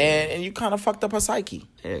 And you kind of fucked up her psyche.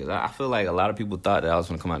 Yeah, I feel like a lot of people thought that I was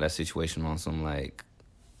going to come out of that situation on some, like,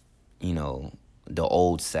 you know, the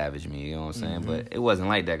old savage me, you know what I'm saying? But it wasn't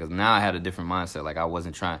like that because now I had a different mindset. Like, I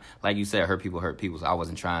wasn't trying, like you said, hurt people, so I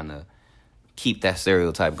wasn't trying to keep that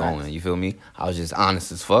stereotype going, you feel me? I was just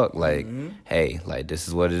honest as fuck. Like, hey, like, this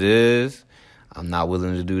is what it is. I'm not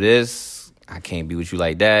willing to do this. I can't be with you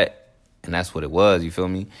like that. And that's what it was, you feel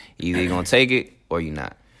me? Either you're going to take it or you're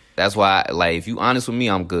not. That's why, like, if you honest with me,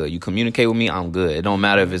 I'm good. You communicate with me, I'm good. It don't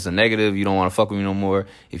matter if it's a negative, you don't want to fuck with me no more.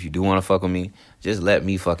 If you do want to fuck with me, just let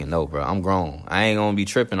me fucking know, bro. I'm grown. I ain't going to be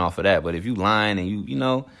tripping off of that. But if you lying and you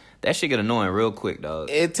know, that shit get annoying real quick,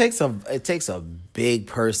 dog. It takes a big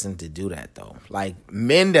person to do that, though. Like,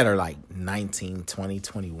 men that are like 19, 20,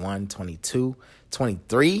 21, 22,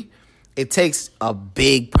 23, it takes a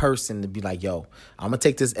big person to be like, yo, I'm going to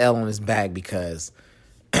take this L on this bag because,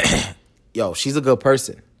 yo, she's a good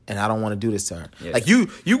person. And I don't want to do this to her. Yeah. Like, you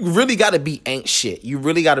really got to be ain't shit. You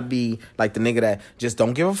really got to be like the nigga that just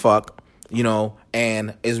don't give a fuck, you know,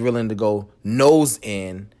 and is willing to go nose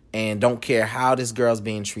in and don't care how this girl's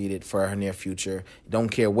being treated for her near future. Don't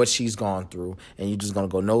care what she's gone through. And you're just going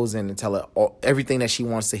to go nose in and tell her everything that she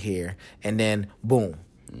wants to hear. And then, boom.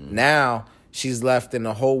 Now she's left in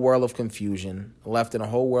a whole world of confusion, left in a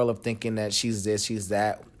whole world of thinking that she's this, she's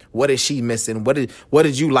that. What is she missing? What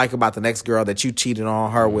did you like about the next girl that you cheated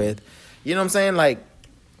on her with? You know what I'm saying? Like,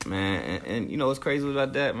 man, and you know what's crazy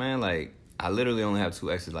about that, man? Like, I literally only have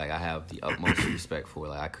 2 exes. Like, I have the utmost respect for.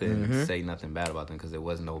 Like, I couldn't say nothing bad about them because there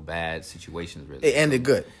was no bad situations. Really, it ended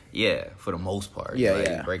good. Yeah, for the most part. Yeah, like,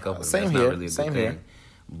 yeah. Break up with them. That's Here. Not really a Same good here. thing.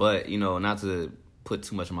 But you know, not to put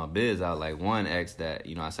too much of my biz out. Like, one ex that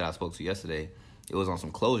I said I spoke to yesterday, it was on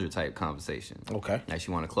some closure type conversation. Okay. Like,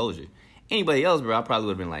 she wanted closure. Anybody else, bro, I probably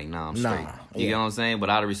would have been like, nah, I'm straight. You get what I'm saying? But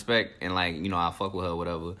out of respect and, like, you know, I fuck with her or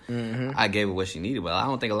whatever, I gave her what she needed. But I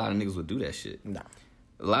don't think a lot of niggas would do that shit. Nah.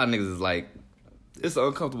 A lot of niggas is like, it's an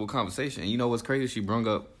uncomfortable conversation. And you know what's crazy? She brung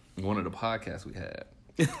up one of the podcasts we had.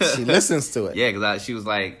 She listens to it. Yeah, because she was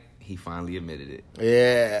like, he finally admitted it.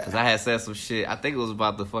 Yeah. Because I had said some shit. I think it was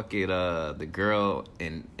about the fucking, the girl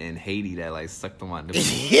in Haiti that, like, sucked on my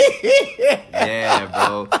nipples. Yeah,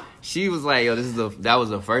 bro. She was like, yo, that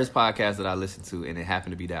was the first podcast that I listened to, and it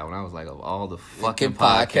happened to be that one. I was like, of all the fucking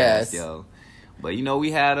podcasts, yo. But, you know,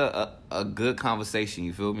 we had a good conversation,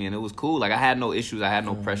 you feel me? And it was cool. Like, I had no issues. I had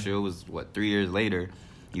no pressure. It was, 3 years later,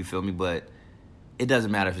 you feel me? But it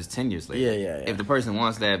doesn't matter if it's 10 years later. Yeah. If the person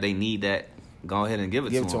wants that, if they need that, go ahead and give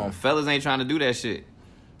it to them. Fellas ain't trying to do that shit.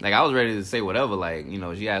 Like, I was ready to say whatever. Like, you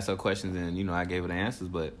know, she asked her questions, and, you know, I gave her the answers,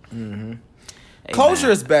 but... Hey, closure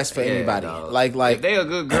is best for anybody. Dog. Like if they a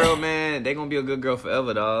good girl, man, they gonna be a good girl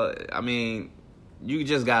forever, dog. I mean, you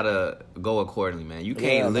just gotta go accordingly, man. You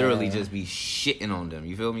can't literally just be shitting on them.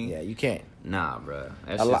 You feel me? Yeah, you can't. Nah, bro.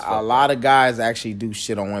 A lot of guys actually do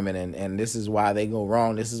shit on women, and this is why they go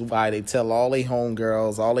wrong. This is why they tell all they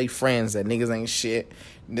homegirls, all they friends that niggas ain't shit.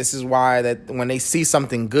 This is why that when they see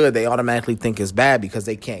something good, they automatically think it's bad because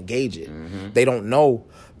they can't gauge it. Mm-hmm. They don't know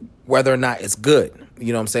whether or not it's good.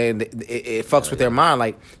 You know what I'm saying? It fucks with their mind.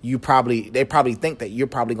 Like they probably think that you're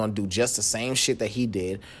probably gonna do just the same shit that he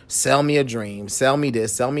did. Sell me a dream, sell me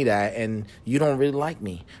this, sell me that, and you don't really like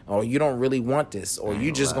me, or you don't really want this, or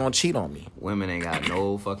you just gonna cheat on me. Women ain't got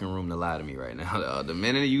no fucking room to lie to me right now. The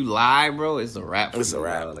minute you lie, bro, it's a wrap. It's a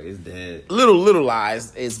wrap. Bro. Like it's dead. Little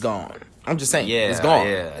lies, it's gone. I'm just saying, it's gone.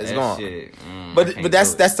 Yeah, it's gone. Shit, but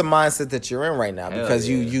that's the mindset that you're in right now because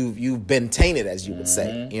you've been tainted, as you would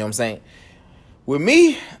say. You know what I'm saying? With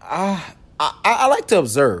me, I like to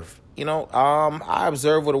observe. You know, I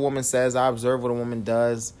observe what a woman says. I observe what a woman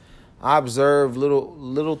does. I observe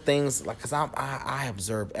little things, like, cause I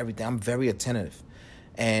observe everything. I'm very attentive,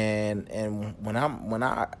 and when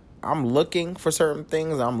I'm looking for certain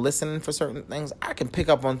things, I'm listening for certain things, I can pick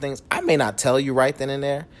up on things. I may not tell you right then and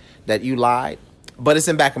there that you lied, but it's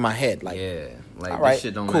in the back of my head. Like, like, all right, this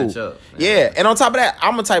shit don't cool. match up. Yeah, and on top of that,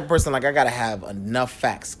 I'm a type of person, like, I gotta have enough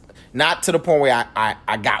facts. Not to the point where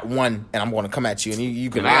I got one and I'm going to come at you and you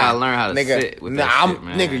can. I gotta learn how to sit with that shit,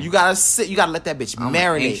 man. Nigga, you gotta sit. You gotta let that bitch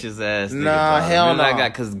marinate. Anxious ass. Nah, hell no.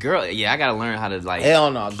 Cause I gotta learn how to like. Hell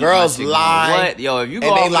no, girls lie. What, yo? If you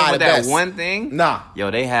go off with that one thing, nah, yo,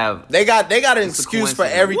 they got an excuse for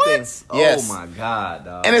everything. What? Yes. Oh my god,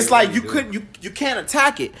 dog. And it's like you can't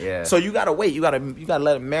attack it. Yeah. So you gotta wait. You gotta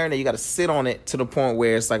let it marinate. You gotta sit on it to the point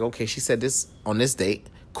where it's like, okay, she said this on this date.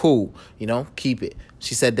 Cool, keep it.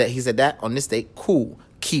 She said that, he said that on this date. Cool,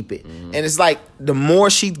 keep it. Mm-hmm. And it's like the more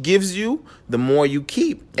she gives you, the more you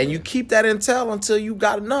keep, and you keep that intel until you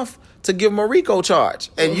got enough to give him a RICO charge,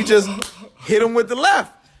 and you just hit him with the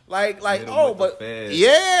left, like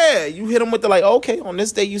you hit him with the like. Okay, on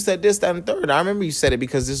this day you said this, that, and third. I remember you said it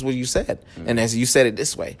because this is what you said, and as you said it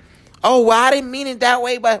this way. Oh, well, I didn't mean it that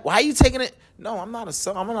way, but why are you taking it? No, I'm not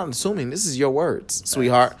assuming. This is your words,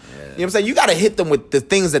 sweetheart. Yeah. You know what I'm saying? You got to hit them with the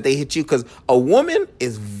things that they hit you, because a woman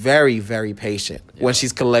is very, very patient when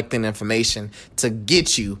she's collecting information to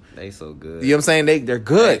get you. They so good. You know what I'm saying? They're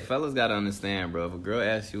good. Hey, fellas got to understand, bro. If a girl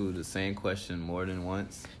asks you the same question more than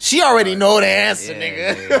once, she already know the answer,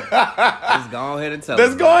 nigga. Just go ahead and tell her.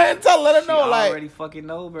 Let's go ahead and tell. Let her know. She already fucking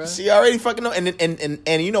know, bro. She already fucking know.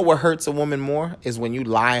 And you know what hurts a woman more is when you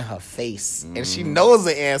lie in her face. And she knows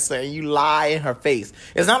the answer and you lie in her face.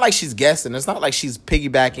 It's not like she's guessing. It's not like she's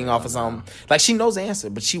piggybacking off of something. Like, she knows the answer,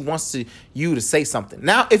 but she wants you to say something.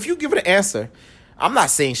 Now, if you give her the answer, I'm not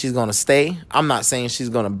saying she's going to stay. I'm not saying she's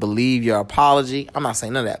going to believe your apology. I'm not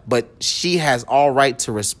saying none of that. But she has all right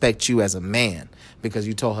to respect you as a man because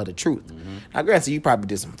you told her the truth. Mm-hmm. Now, granted, you probably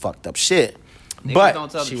did some fucked up shit. Niggas but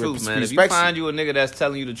don't tell the truth, man. If you find you a nigga that's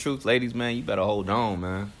telling you the truth, ladies, man, you better hold on,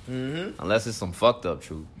 man. Mm-hmm. Unless it's some fucked up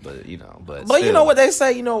truth, but you know what they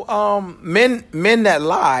say, men that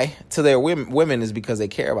lie to their women is because they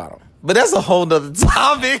care about them. But that's a whole nother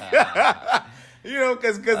topic.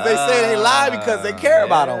 Because they say they lie because they care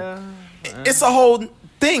about them. It's a whole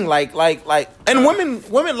thing, like, and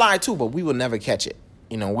women lie too, but we will never catch it.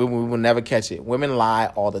 We will never catch it. Women lie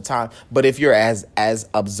all the time. But if you're as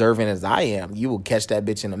observant as I am, you will catch that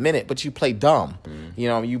bitch in a minute. But you play dumb.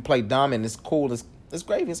 Mm. You play dumb and it's cool. It's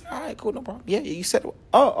gravy. It's all right, cool, no problem. Yeah, you said it.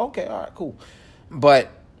 Oh, okay, all right, cool.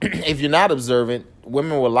 But if you're not observant,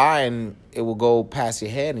 women will lie and it will go past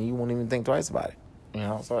your head and you won't even think twice about it.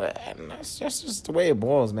 So that's just the way it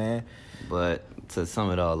boils, man. But to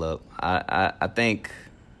sum it all up, I think...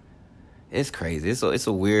 it's crazy. It's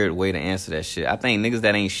a weird way to answer that shit. I think niggas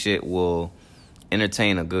that ain't shit will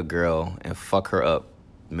entertain a good girl and fuck her up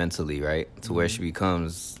mentally, right? To where she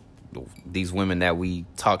becomes these women that we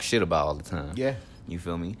talk shit about all the time. Yeah. You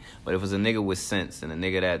feel me? But if it's a nigga with sense and a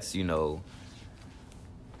nigga that's,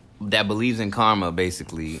 that believes in karma,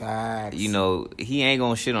 basically, facts. He ain't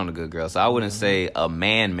gonna shit on a good girl. So I wouldn't say a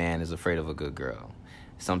man is afraid of a good girl.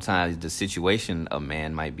 Sometimes the situation a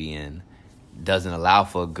man might be in doesn't allow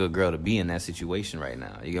for a good girl to be in that situation right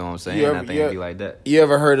now. You know what I'm saying? I think it'd be like that. You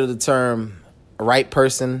ever heard of the term right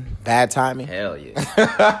person, bad timing? Hell yeah.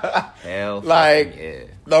 Hell yeah.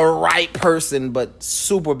 The right person, but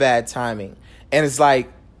super bad timing. And it's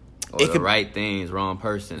like... right things, wrong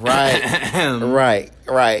person. Right.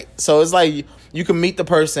 Right. So it's like you can meet the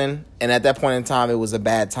person, and at that point in time, it was a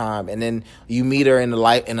bad time. And then you meet her in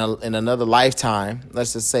another lifetime,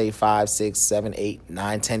 let's just say 5, 6, 7, 8,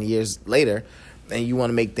 9, 10 years later, and you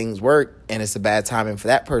want to make things work, and it's a bad timing for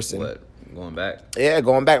that person. What? Going back. Yeah,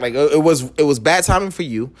 going back. Like it was bad timing for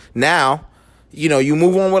you. Now, you know, you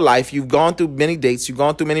move on with life. You've gone through many dates. You've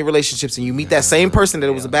gone through many relationships, and you meet that same person that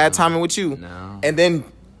it was a bad timing with you. No. And then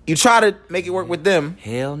you try to make it work with them.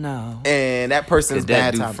 Hell no. And that person's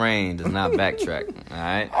bad timing. That Dufresne does not backtrack. All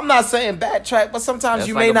right. I'm not saying backtrack, but sometimes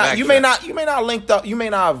you may not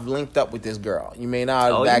have linked up with this girl. You may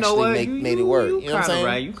not have actually made it work. You know what I'm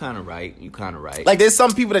saying? You kind of right. Like there's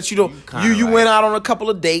some people that you don't. You went out on a couple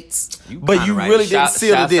of dates, but you really didn't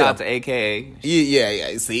seal the deal. Shout out to AKA.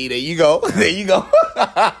 Yeah. See, there you go. There you go.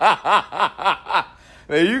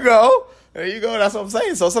 There you go. That's what I'm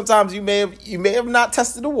saying. So sometimes you may have not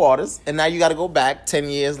tested the waters, and now you got to go back 10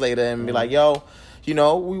 years later and be like, yo, you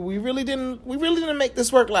know, we really didn't make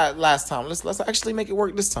this work last time. Let's actually make it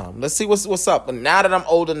work this time. Let's see what's up. But now that I'm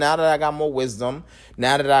older, now that I got more wisdom,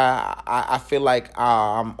 now that I feel like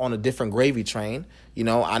I'm on a different gravy train. You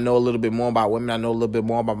know, I know a little bit more about women. I know a little bit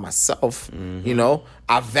more about myself. Mm-hmm. You know,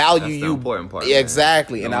 I value you. That's the important part. Yeah,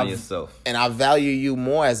 exactly. And I value you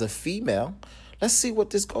more as a female. Let's see what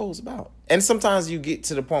this goes about. And sometimes you get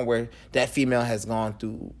to the point where that female has gone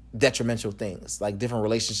through detrimental things, like different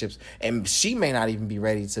relationships, and she may not even be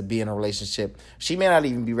ready to be in a relationship. She may not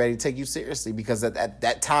even be ready to take you seriously because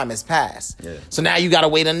that time has passed. Yeah. So now you got to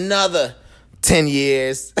wait another 10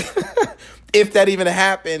 years, if that even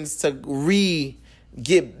happens, to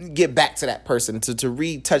get back to that person, to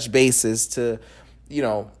retouch bases, to, you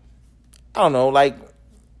know, I don't know, like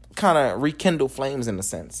kind of rekindle flames in a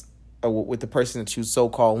sense. With the person that you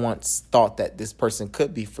so-called once thought that this person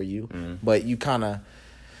could be for you, but you kind of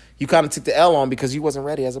took the L on because you wasn't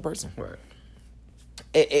ready as a person. Right.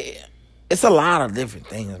 It's a lot of different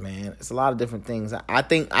things, man. It's a lot of different things. I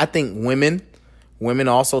think women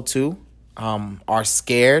also too, are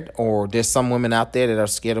scared, or there's some women out there that are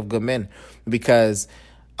scared of good men because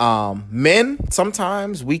men,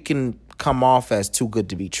 sometimes we can come off as too good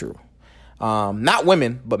to be true. Not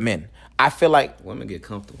women, but men. I feel like women get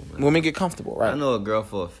comfortable, man. Women get comfortable, right? I know a girl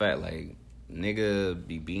for a fact, like, nigga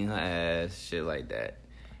be beating her ass, shit like that,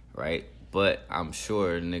 right? But I'm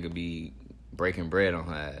sure nigga be breaking bread on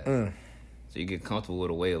her ass. So you get comfortable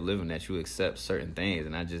with a way of living that you accept certain things,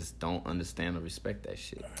 and I just don't understand or respect that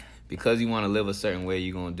shit. Because you want to live a certain way,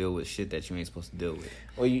 you're going to deal with shit that you ain't supposed to deal with.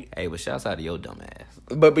 Well, but shouts out to your dumb ass.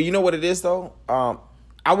 But you know what it is, though?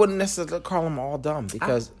 I wouldn't necessarily call them all dumb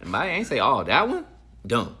because... I ain't say all. That one,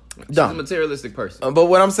 dumb. She's a materialistic person. But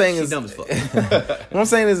what I'm saying is dumb as fuck. What I'm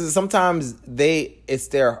saying is sometimes it's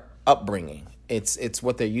their upbringing. It's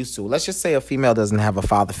what they're used to. Let's just say a female doesn't have a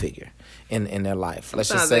father figure in their life. Let's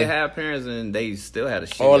just say they have parents and they still had a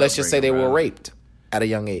shit. Or let's just say they were raped at a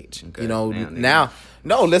young age. Okay. You know,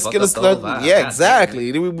 let's get us. Yeah,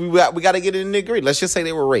 exactly. We got to get it in the agree. Let's just say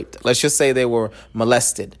they were raped. Let's just say they were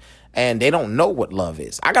molested, and they don't know what love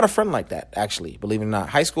is. I got a friend like that, actually. Believe it or not,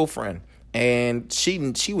 high school friend. And she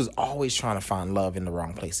was always trying to find love in the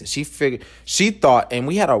wrong places. She thought, and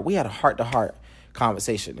we had a heart-to-heart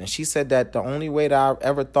conversation, and she said that the only way that I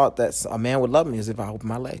ever thought that a man would love me is if I opened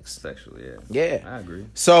my legs. Sexually, yeah. I agree.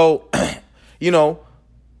 So, you know,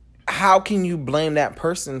 how can you blame that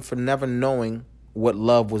person for never knowing what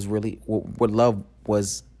love was really, what love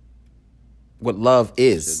is?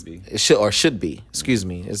 Should be. Excuse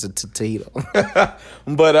me, it's a Tahito.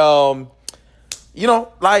 But you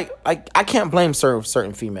know, like I can't blame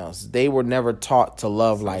certain females. They were never taught to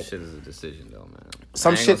love. Some like shit is a decision, though, man.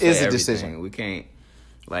 Some shit is a decision. We can't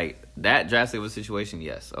like that drastic of a situation.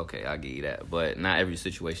 Yes, okay, I'll give you that. But not every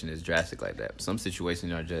situation is drastic like that. Some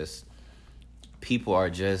situations are just people are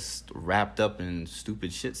just wrapped up in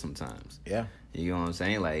stupid shit sometimes. Yeah, you know what I'm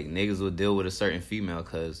saying? Like niggas will deal with a certain female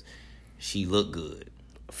because she look good.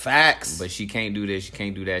 Facts. But she can't do this. She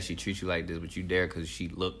can't do that. She treats you like this, but you dare because she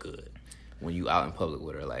look good. When you out in public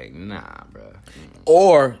with her, like, nah, bro.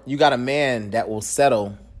 Or you got a man that will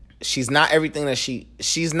settle. She's not everything that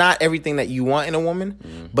you want in a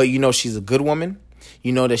woman, but you know she's a good woman.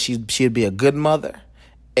 You know that she'd be a good mother,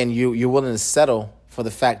 and you're willing to settle for the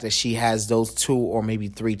fact that she has those 2 or maybe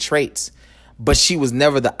 3 traits, but she was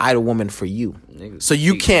never the ideal woman for you. Niggas so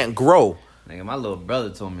you can't grow. Nigga, my little brother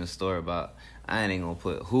told me a story about, I ain't gonna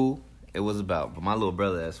put who it was about, but my little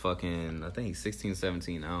brother that's fucking, I think he's 16,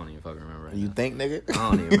 17. I don't even fucking remember right You now. think, nigga? I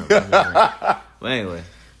don't even remember. But anyway,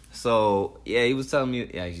 so, yeah, he was telling me,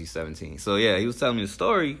 he's 17. So, yeah, he was telling me a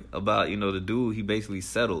story about, you know, the dude, he basically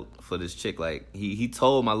settled for this chick. Like, he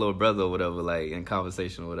told my little brother or whatever, like, in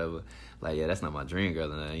conversation or whatever, like, yeah, that's not my dream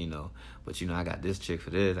girl, and you know, but, you know, I got this chick for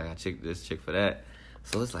this, I got this chick for that.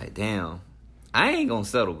 So, it's like, damn, I ain't gonna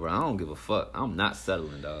settle, bro. I don't give a fuck. I'm not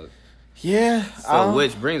settling, dog. Yeah. So,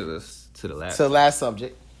 which brings us to the last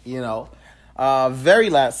subject, you know. Very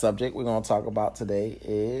last subject we're going to talk about today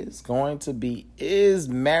is going to be, is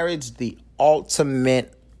marriage the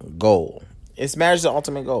ultimate goal? Is marriage the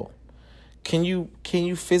ultimate goal? Can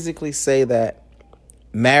you physically say that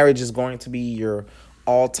marriage is going to be your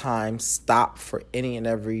all-time stop for any and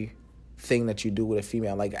every thing that you do with a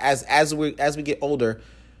female? Like as we get older,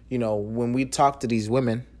 you know, when we talk to these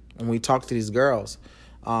women, when we talk to these girls,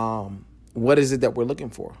 what is it that we're looking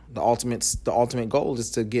for? The ultimate goal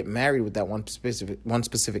is to get married with that one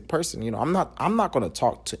specific person. You know, I'm not going to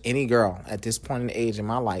talk to any girl at this point in age in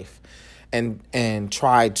my life and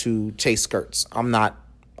try to chase skirts. I'm not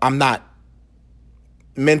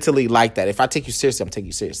mentally like that. If I take you seriously, I'm taking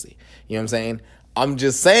you seriously. You know what I'm saying? I'm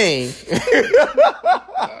just saying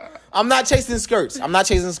I'm not chasing skirts.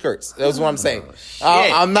 That's what I'm saying.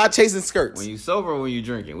 I'm not chasing skirts. When you sober or when you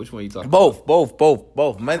drinking? Which one you talking about?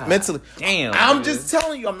 Both. Mentally. Damn. I'm just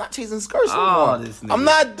telling you, I'm not chasing skirts no more. This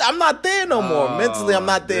nigga. I'm not there no more. Mentally, I'm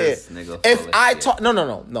not there. If I talk,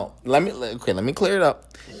 no. Let me clear it up.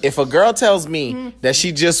 If a girl tells me that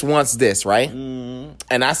she just wants this, right?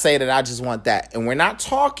 And I say that I just want that, and we're not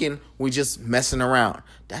talking, we just messing around.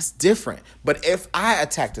 That's different. But if I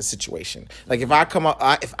attack the situation, like if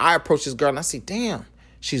I approach this girl and I say, damn,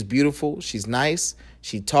 she's beautiful, she's nice,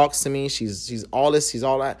 she talks to me, she's all this, she's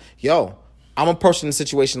all that. Yo, I'm approaching the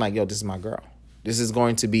situation like, yo, this is my girl. This is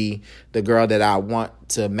going to be the girl that I want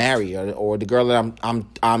to marry, or the girl that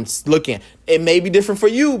I'm looking. It may be different for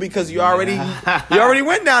you because you already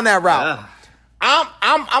went down that route. I'm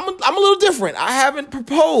a little different. I haven't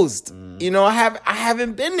proposed. You know, I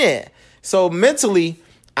haven't been there. So mentally,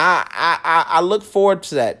 I look forward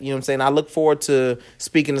to that. You know what I'm saying? I look forward to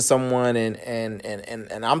speaking to someone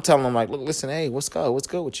and I'm telling them like, look, listen, hey, what's good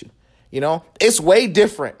with you? You know, it's way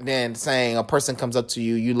different than saying a person comes up to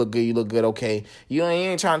you, you look good, okay. You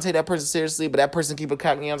ain't trying to take that person seriously, but that person keep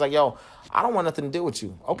attacking you. I was like, yo, I don't want nothing to do with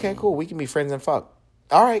you. Okay, cool. We can be friends and fuck.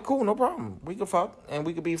 All right, cool, no problem. We can fuck and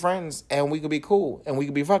we could be friends and we could be cool and we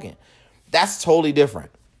could be fucking. That's totally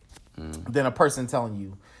different than a person telling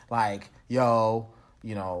you like, yo,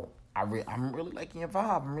 you know, I'm really liking your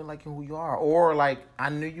vibe. I'm really liking who you are. Or like, I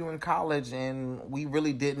knew you in college and we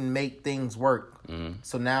really didn't make things work.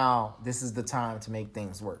 So now this is the time to make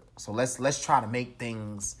things work. So let's try to make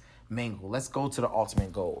things mingle. Let's go to the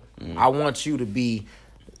ultimate goal. I want you to be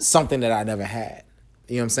something that I never had.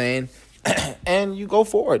 You know what I'm saying? And you go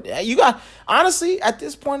forward. You got, honestly, at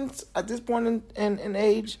this point in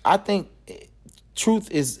age, I think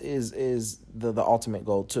truth is the ultimate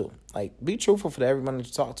goal too. Like, be truthful for everyone that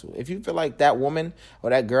you talk to. If you feel like that woman or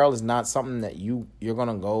that girl is not something that you're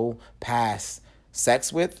gonna go past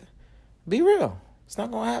sex with, be real. It's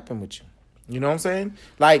not gonna happen with you. You know what I'm saying?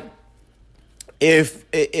 Like,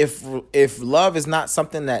 if love is not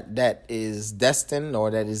something that is destined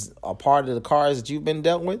or that is a part of the cards that you've been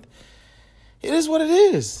dealt with, it is what it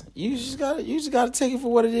is. You just gotta take it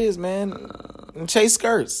for what it is, man. And chase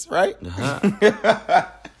skirts, right?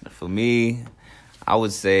 For me, I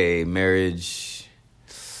would say marriage.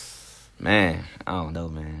 Man, I don't know,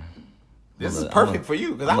 man. This is perfect for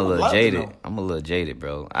you because I'm a little jaded. I'm a little jaded,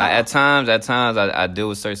 bro. At times, I deal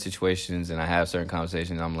with certain situations and I have certain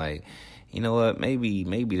conversations. I'm like, you know what? Maybe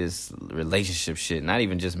this relationship shit, not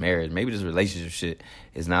even just marriage. Maybe this relationship shit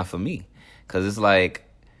is not for me. Cause it's like,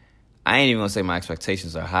 I ain't even gonna say my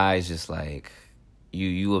expectations are high. It's just like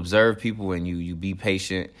you observe people and you be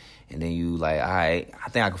patient, and then you like, all right, I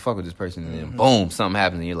think I can fuck with this person, and then boom, something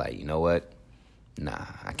happens, and you're like, you know what? Nah,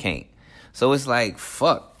 I can't. So it's like,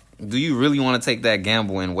 fuck. Do you really want to take that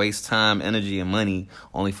gamble and waste time, energy, and money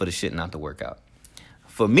only for the shit not to work out?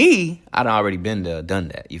 For me, I'd already been there, done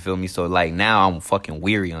that. You feel me? So like now I'm fucking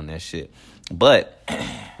weary on that shit. But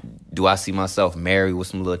do I see myself married with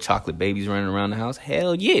some little chocolate babies running around the house?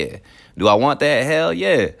 Hell yeah. Do I want that? Hell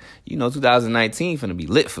yeah. You know, 2019 finna be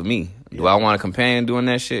lit for me. Do I want a companion doing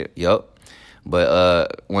that shit? Yup.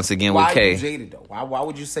 But once again, with K, why are you jaded though? Why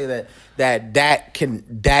would you say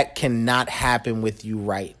that cannot happen with you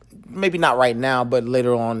right? Maybe not right now, but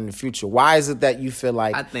later on in the future. Why is it that you feel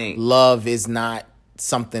like I think love is not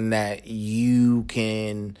something that you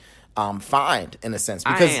can find in a sense?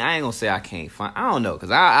 Because I ain't gonna say I can't find. I don't know,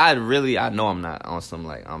 because I know I'm not on some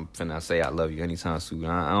like I'm finna say I love you anytime soon.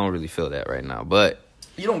 I don't really feel that right now, but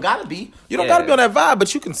you don't gotta be. You don't gotta be on that vibe,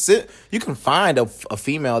 but you can find a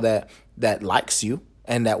female that likes you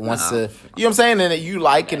and that wants to, you know what I'm saying, and that you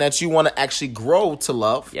like and that you want to actually grow to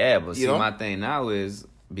love. Yeah, but see, my thing now is,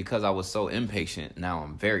 because I was so impatient, now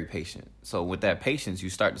I'm very patient. So with that patience, you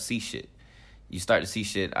start to see shit. you start to see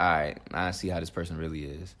shit. All right, now I see how this person really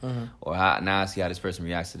is, or now I see how this person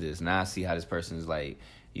reacts to this. Now I see how this person is like,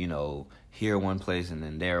 here one place and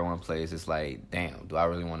then there one place. It's like, damn, do I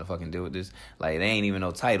really want to fucking deal with this? Like, they ain't even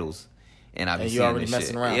no titles, and I be seeing already this messing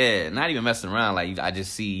shit. around. Yeah, not even messing around. Like, I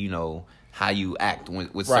just see, how you act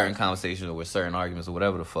with certain conversations or with certain arguments or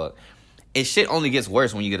whatever the fuck. It shit only gets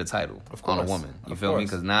worse when you get a title on a woman. You feel me?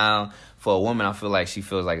 Because now, for a woman, I feel like she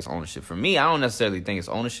feels like it's ownership. For me, I don't necessarily think it's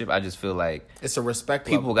ownership. I just feel like it's a respect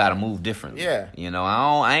people got to move differently. Yeah.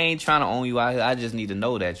 I ain't trying to own you out here. I just need to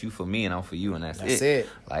know that you for me and I'm for you, and that's it.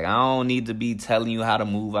 Like, I don't need to be telling you how to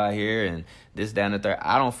move out here and this, that, and the third.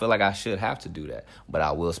 I don't feel like I should have to do that. But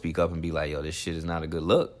I will speak up and be like, yo, this shit is not a good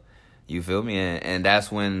look. You feel me? And that's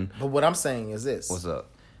when... But what I'm saying is this. What's up?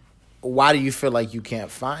 Why do you feel like you can't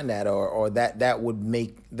find that, or that would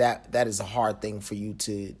make that is a hard thing for you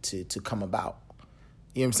to come about?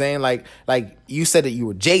 You know what I'm saying? Like you said that you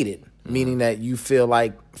were jaded, meaning that you feel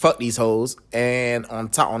like fuck these hoes, and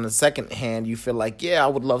on the second hand, you feel like, yeah, I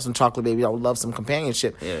would love some chocolate baby, I would love some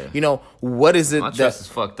companionship. Yeah. What is it? My trust is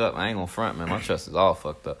fucked up. I ain't gonna front, man. My trust is all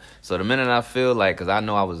fucked up. So the minute I feel like, because I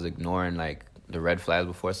know I was ignoring like the red flags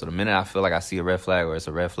before, so the minute I feel like I see a red flag or it's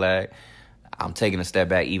a red flag, I'm taking a step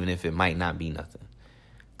back, even if it might not be nothing.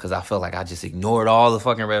 Because I felt like I just ignored all the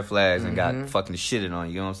fucking red flags and got fucking shitted on,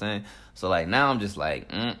 you know what I'm saying? So, like, now I'm just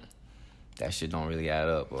like, that shit don't really add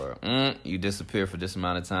up. Or, you disappear for this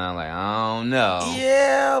amount of time. Like, I don't know.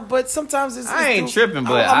 Yeah, but sometimes I ain't tripping,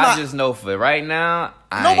 but I just know for right now,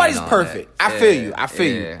 nobody's perfect. I feel you.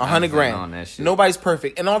 100 grand. On that shit. Nobody's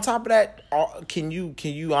perfect. And on top of that, can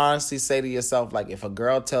you honestly say to yourself, like, if a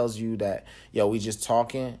girl tells you that, yo, we just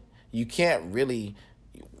talking... You can't really.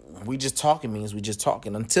 We just talking means we just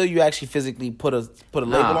talking until you actually physically put a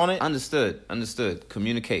label on it. Understood.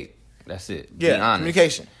 Communicate. That's it. Yeah, be honest.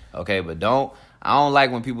 communication. Okay, but I don't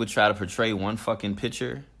like when people try to portray one fucking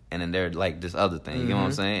picture and then they're like this other thing. You know what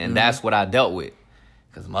I'm saying? And that's what I dealt with,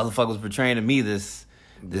 because motherfuckers was portraying to me this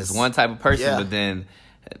one type of person, but then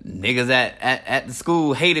niggas at the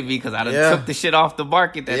school hated me because I done took the shit off the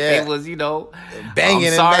market that they was, banging.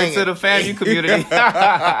 I'm sorry to the family community.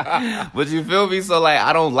 But you feel me? So, like,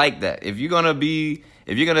 I don't like that. If you're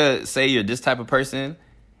gonna say you're this type of person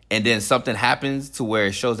and then something happens to where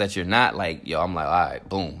it shows that you're not, like, yo, I'm like, all right,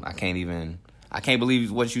 boom. I can't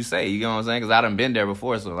believe what you say. You know what I'm saying? Because I done been there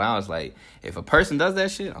before. So now it's like, if a person does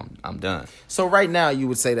that shit, I'm done. So right now, you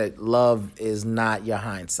would say that love is not your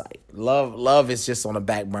hindsight. Love is just on the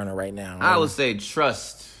back burner right now. I would say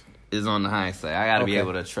trust is on the hindsight. I got to be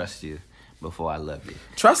able to trust you before I love you.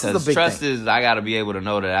 Trust is a big thing. Trust is, I got to be able to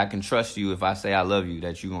know that I can trust you if I say I love you,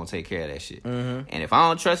 that you going to take care of that shit. And if I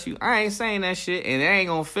don't trust you, I ain't saying that shit, and I ain't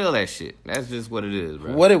going to feel that shit. That's just what it is,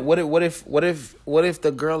 bro. What if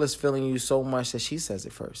the girl is feeling you so much that she says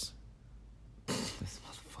it first? This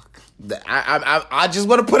motherfucker. I just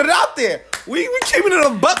want to put it out there. We keeping it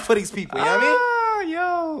a buck for these people. You know what I mean?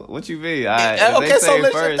 Yo, what you mean? Okay, so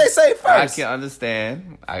if they say it first, I can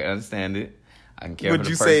understand. I understand it. I can care for the person. Would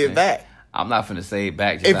you say it back? I'm not finna say it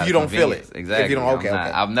back just if you don't feel it. Exactly. If you don't, okay.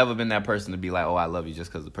 I've never been that person to be like, oh, I love you just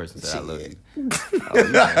because the person said I love you.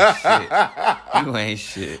 Oh, you ain't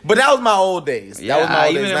shit. But that was my old days. Yeah, that was my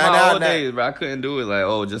old days. In my old days, bro, I couldn't do it like,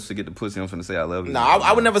 oh, just to get the pussy, I'm finna say I love you. No,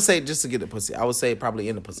 I would never say just to get the pussy. I would say probably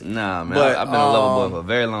in the pussy. Nah, man. But, I've been a lover boy for a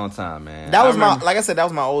very long time, man. That was like I said, that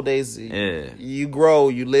was my old days. Yeah. You grow,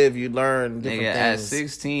 you live, you learn different things. At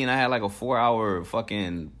 16, I had like a 4-hour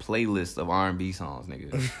fucking playlist of R&B songs,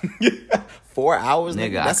 nigga. 4 hours,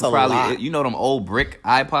 nigga. That's a lot. You know them old brick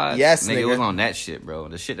iPods? Yes, nigga. It was on that shit, bro.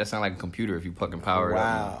 The shit that sound like a computer if you fucking power it up.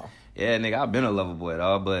 Wow. Yeah, nigga, I've been a lover boy,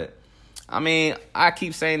 dog. But, I mean, I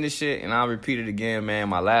keep saying this shit, and I'll repeat it again, man.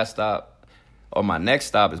 My next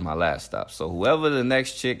stop is my last stop. So whoever the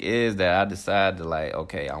next chick is that I decide to, like,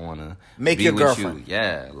 okay, I want to make be your with girlfriend. You.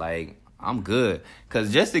 Yeah, like, I'm good.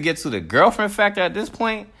 Because just to get to the girlfriend factor at this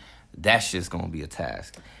point, that shit's going to be a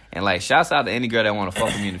task. And, like, shouts out to any girl that want to fuck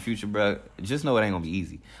with me in the future, bro. Just know it ain't going to be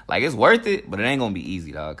easy. Like, it's worth it, but it ain't going to be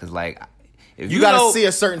easy, dog. Because, like, if you got to see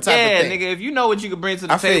a certain type of thing. Yeah, nigga, if you know what you can bring to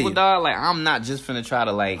the table, dog, like, I'm not just finna try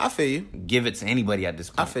to, like, I feel you. Give it to anybody at this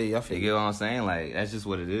point. I feel you. You get what I'm saying? Like, that's just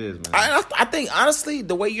what it is, man. I think, honestly,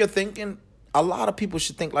 the way you're thinking, a lot of people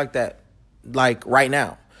should think like that, like, right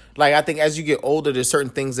now. Like, I think as you get older, there's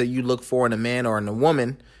certain things that you look for in a man or in a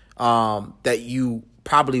woman that you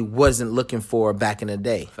probably wasn't looking for back in the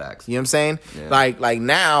day. Facts. You know what I'm saying? Yeah. Like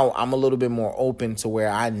now I'm a little bit more open to where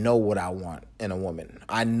I know what I want in a woman.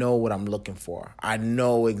 I know what I'm looking for. I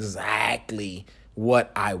know exactly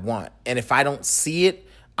what I want. And if I don't see it,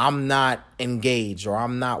 I'm not engaged or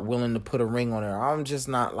I'm not willing to put a ring on her. I'm just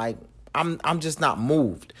not like, I'm just not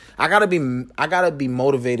moved. I gotta be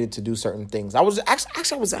motivated to do certain things. I was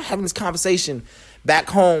having this conversation back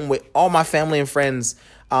home with all my family and friends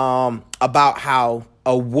about how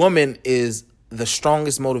a woman is the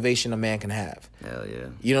strongest motivation a man can have. Hell yeah.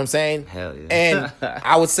 You know what I'm saying? Hell yeah. And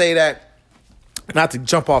I would say that, not to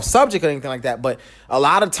jump off subject or anything like that, but a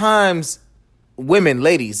lot of times, women,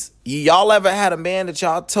 ladies, y'all ever had a man that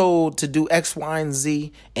y'all told to do X, Y, and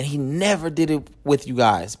Z, and he never did it with you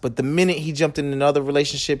guys, but the minute he jumped in another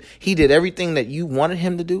relationship, he did everything that you wanted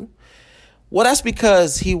him to do? Well, that's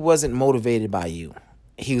because he wasn't motivated by you.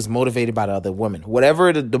 He was motivated by the other women.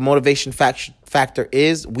 Whatever the motivation factor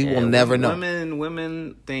is, we will never know.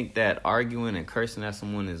 Women think that arguing and cursing at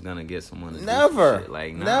someone is gonna get someone to do never. Shit.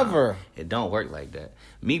 Like, nah, never. It don't work like that.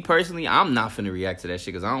 Me personally, I'm not finna react to that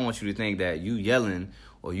shit because I don't want you to think that you yelling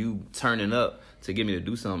or you turning up to get me to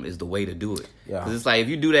do something is the way to do it. Yeah. Because it's like if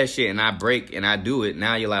you do that shit and I break and I do it,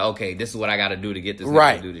 now you're like, okay, this is what I got to do to get this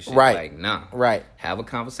nigga to do this shit. Right. Like, nah. Right. Have a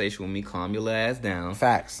conversation with me, calm your ass down.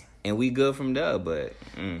 Facts. And we good from there, but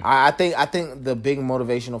I think the big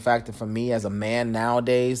motivational factor for me as a man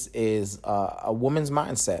nowadays is a woman's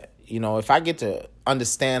mindset. You know, if I get to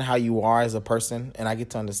understand how you are as a person, and I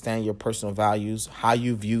get to understand your personal values, how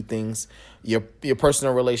you view things, your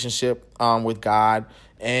personal relationship with God,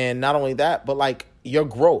 and not only that, but like your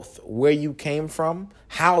growth, where you came from,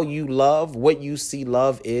 how you love, what you see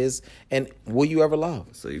love is, and will you ever love?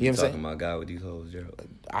 So you be talking about God with these hoes, Gerald?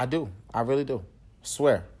 I do. I really do.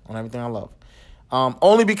 Swear on everything I love.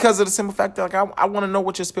 Only because of the simple fact that like I want to know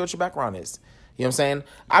what your spiritual background is. You know what I'm saying?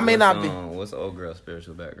 I may not be. What's the old girl's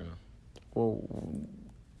spiritual background? Well,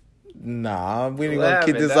 nah, we ain't gonna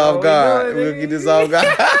keep this off guard. We're gonna keep this off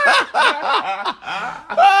guard.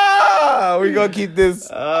 We're gonna keep this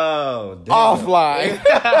offline.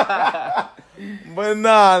 But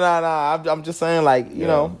nah. I'm just saying, like, you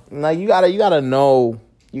know, like you gotta know.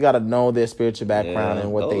 You got to know their spiritual background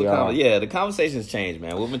and what they are. The conversations change,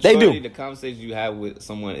 man. With maturity, they do. The conversations you have with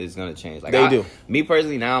someone is going to change. Like they do. Me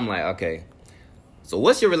personally, now I'm like, okay, so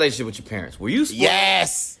what's your relationship with your parents? Were you spoiled?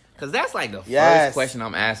 Yes. Because that's like the first question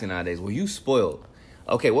I'm asking nowadays. Were you spoiled?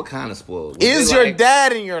 Okay, what kind of spoiled? Is your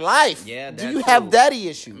dad in your life? Yeah, do you have daddy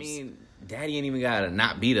issues? I mean, daddy ain't even gotta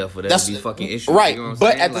not be there for that to be fucking issues. Right. You know what I'm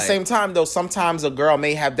but saying? At the same time, though, sometimes a girl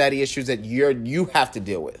may have daddy issues that you have to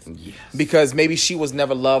deal with. Yes. Because maybe she was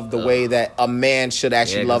never loved the way that a man should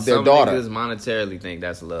actually love their daughter. Some niggas monetarily think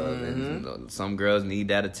that's love. Mm-hmm. And some girls need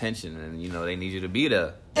that attention, and they need you to be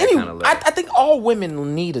there. I think all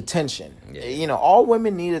women need attention. Yeah. All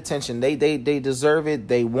women need attention. They deserve it.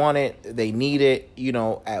 They want it. They need it.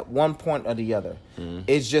 At one point or the other. Mm-hmm.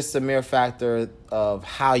 It's just a mere factor of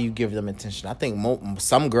how you give them attention. I think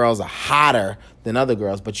some girls are hotter than other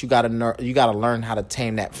girls, but you gotta learn how to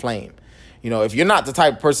tame that flame. If you're not the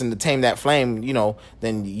type of person to tame that flame,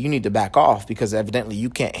 then you need to back off because evidently you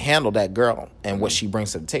can't handle that girl and what she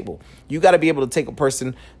brings to the table. You got to be able to take a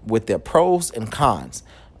person with their pros and cons.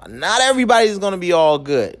 Not everybody's going to be all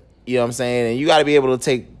good. You know what I'm saying? And you got to be able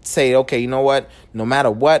to say, okay, you know what? No matter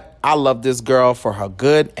what, I love this girl for her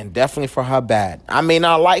good and definitely for her bad. I may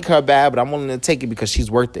not like her bad, but I'm willing to take it because she's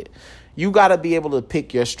worth it. You got to be able to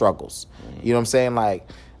pick your struggles. You know what I'm saying?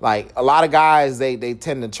 Like a lot of guys, they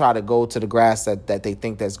tend to try to go to the grass that they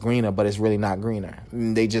think that's greener, but it's really not greener.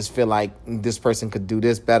 They just feel like this person could do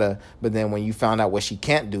this better, but then when you found out what she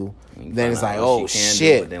can't do, then it's like, oh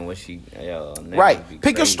shit. But then what she right?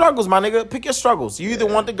 Pick your struggles, my nigga. Pick your struggles. You either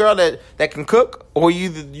want the girl that can cook, or you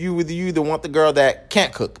either want the girl that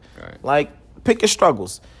can't cook. Right. Like pick your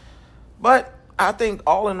struggles. But I think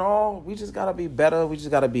all in all, we just gotta be better. We just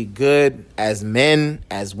gotta be good as men,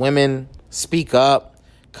 as women. Speak up.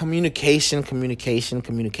 Communication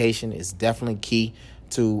is definitely key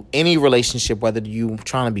to any relationship, whether you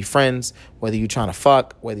trying to be friends, whether you trying to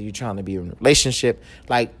fuck, whether you trying to be in a relationship.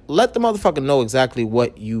 Like, let the motherfucker know exactly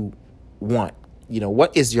what you want.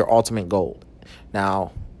 What is your ultimate goal?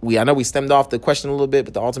 Now, I know we stemmed off the question a little bit,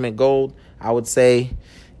 but the ultimate goal, I would say,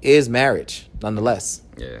 is marriage, nonetheless.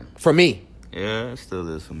 Yeah. For me. Yeah, it still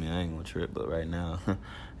is for me. I ain't gonna trip, but right now,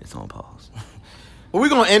 it's on pause. Well, we're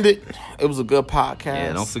going to end it. It was a good podcast.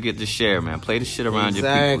 Yeah, don't forget to share, man. Play the shit around your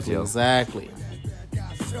people, yo. Exactly.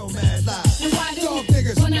 And why do you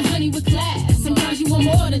want a honey with class? Sometimes you want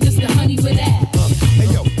more than just a honey with ass. Hey,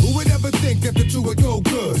 yo, who would ever think that the two would go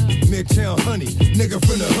good? Midtown honey, nigga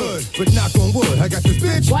from the hood. But knock on wood, I got this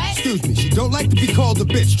bitch. What? Excuse me, she don't like to be called a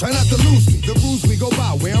bitch. Try not to lose me. The rules we go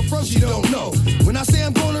by, where I'm from, she don't know. When I say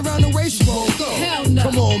I'm going around the way, she won't go. Hell no.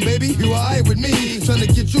 Come on, baby, you alright with me. Trying to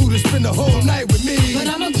get you to spend the whole night with me. But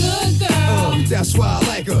I'm a good girl. That's why I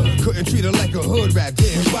like her. Couldn't treat her like a hood rat,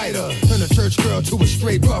 didn't bite her. Turn a church girl to a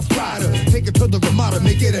straight rough rider. Take her to the Ramada,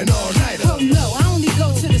 make it an all-nighter. Oh no, I only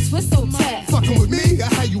go to the Swiss Hotel. Fucking with me, I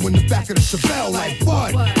had you in the back of the Chevelle like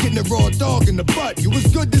what? Getting a raw dog in the butt. You was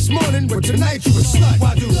good this morning, but tonight you a slut.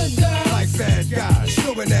 Why do Good girls like bad guys?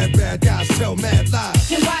 Showing that bad guys tell mad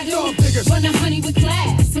lies. and why do Dog diggers. want a honey with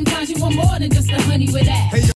class? Sometimes you want more than just a honey with ass. Hey,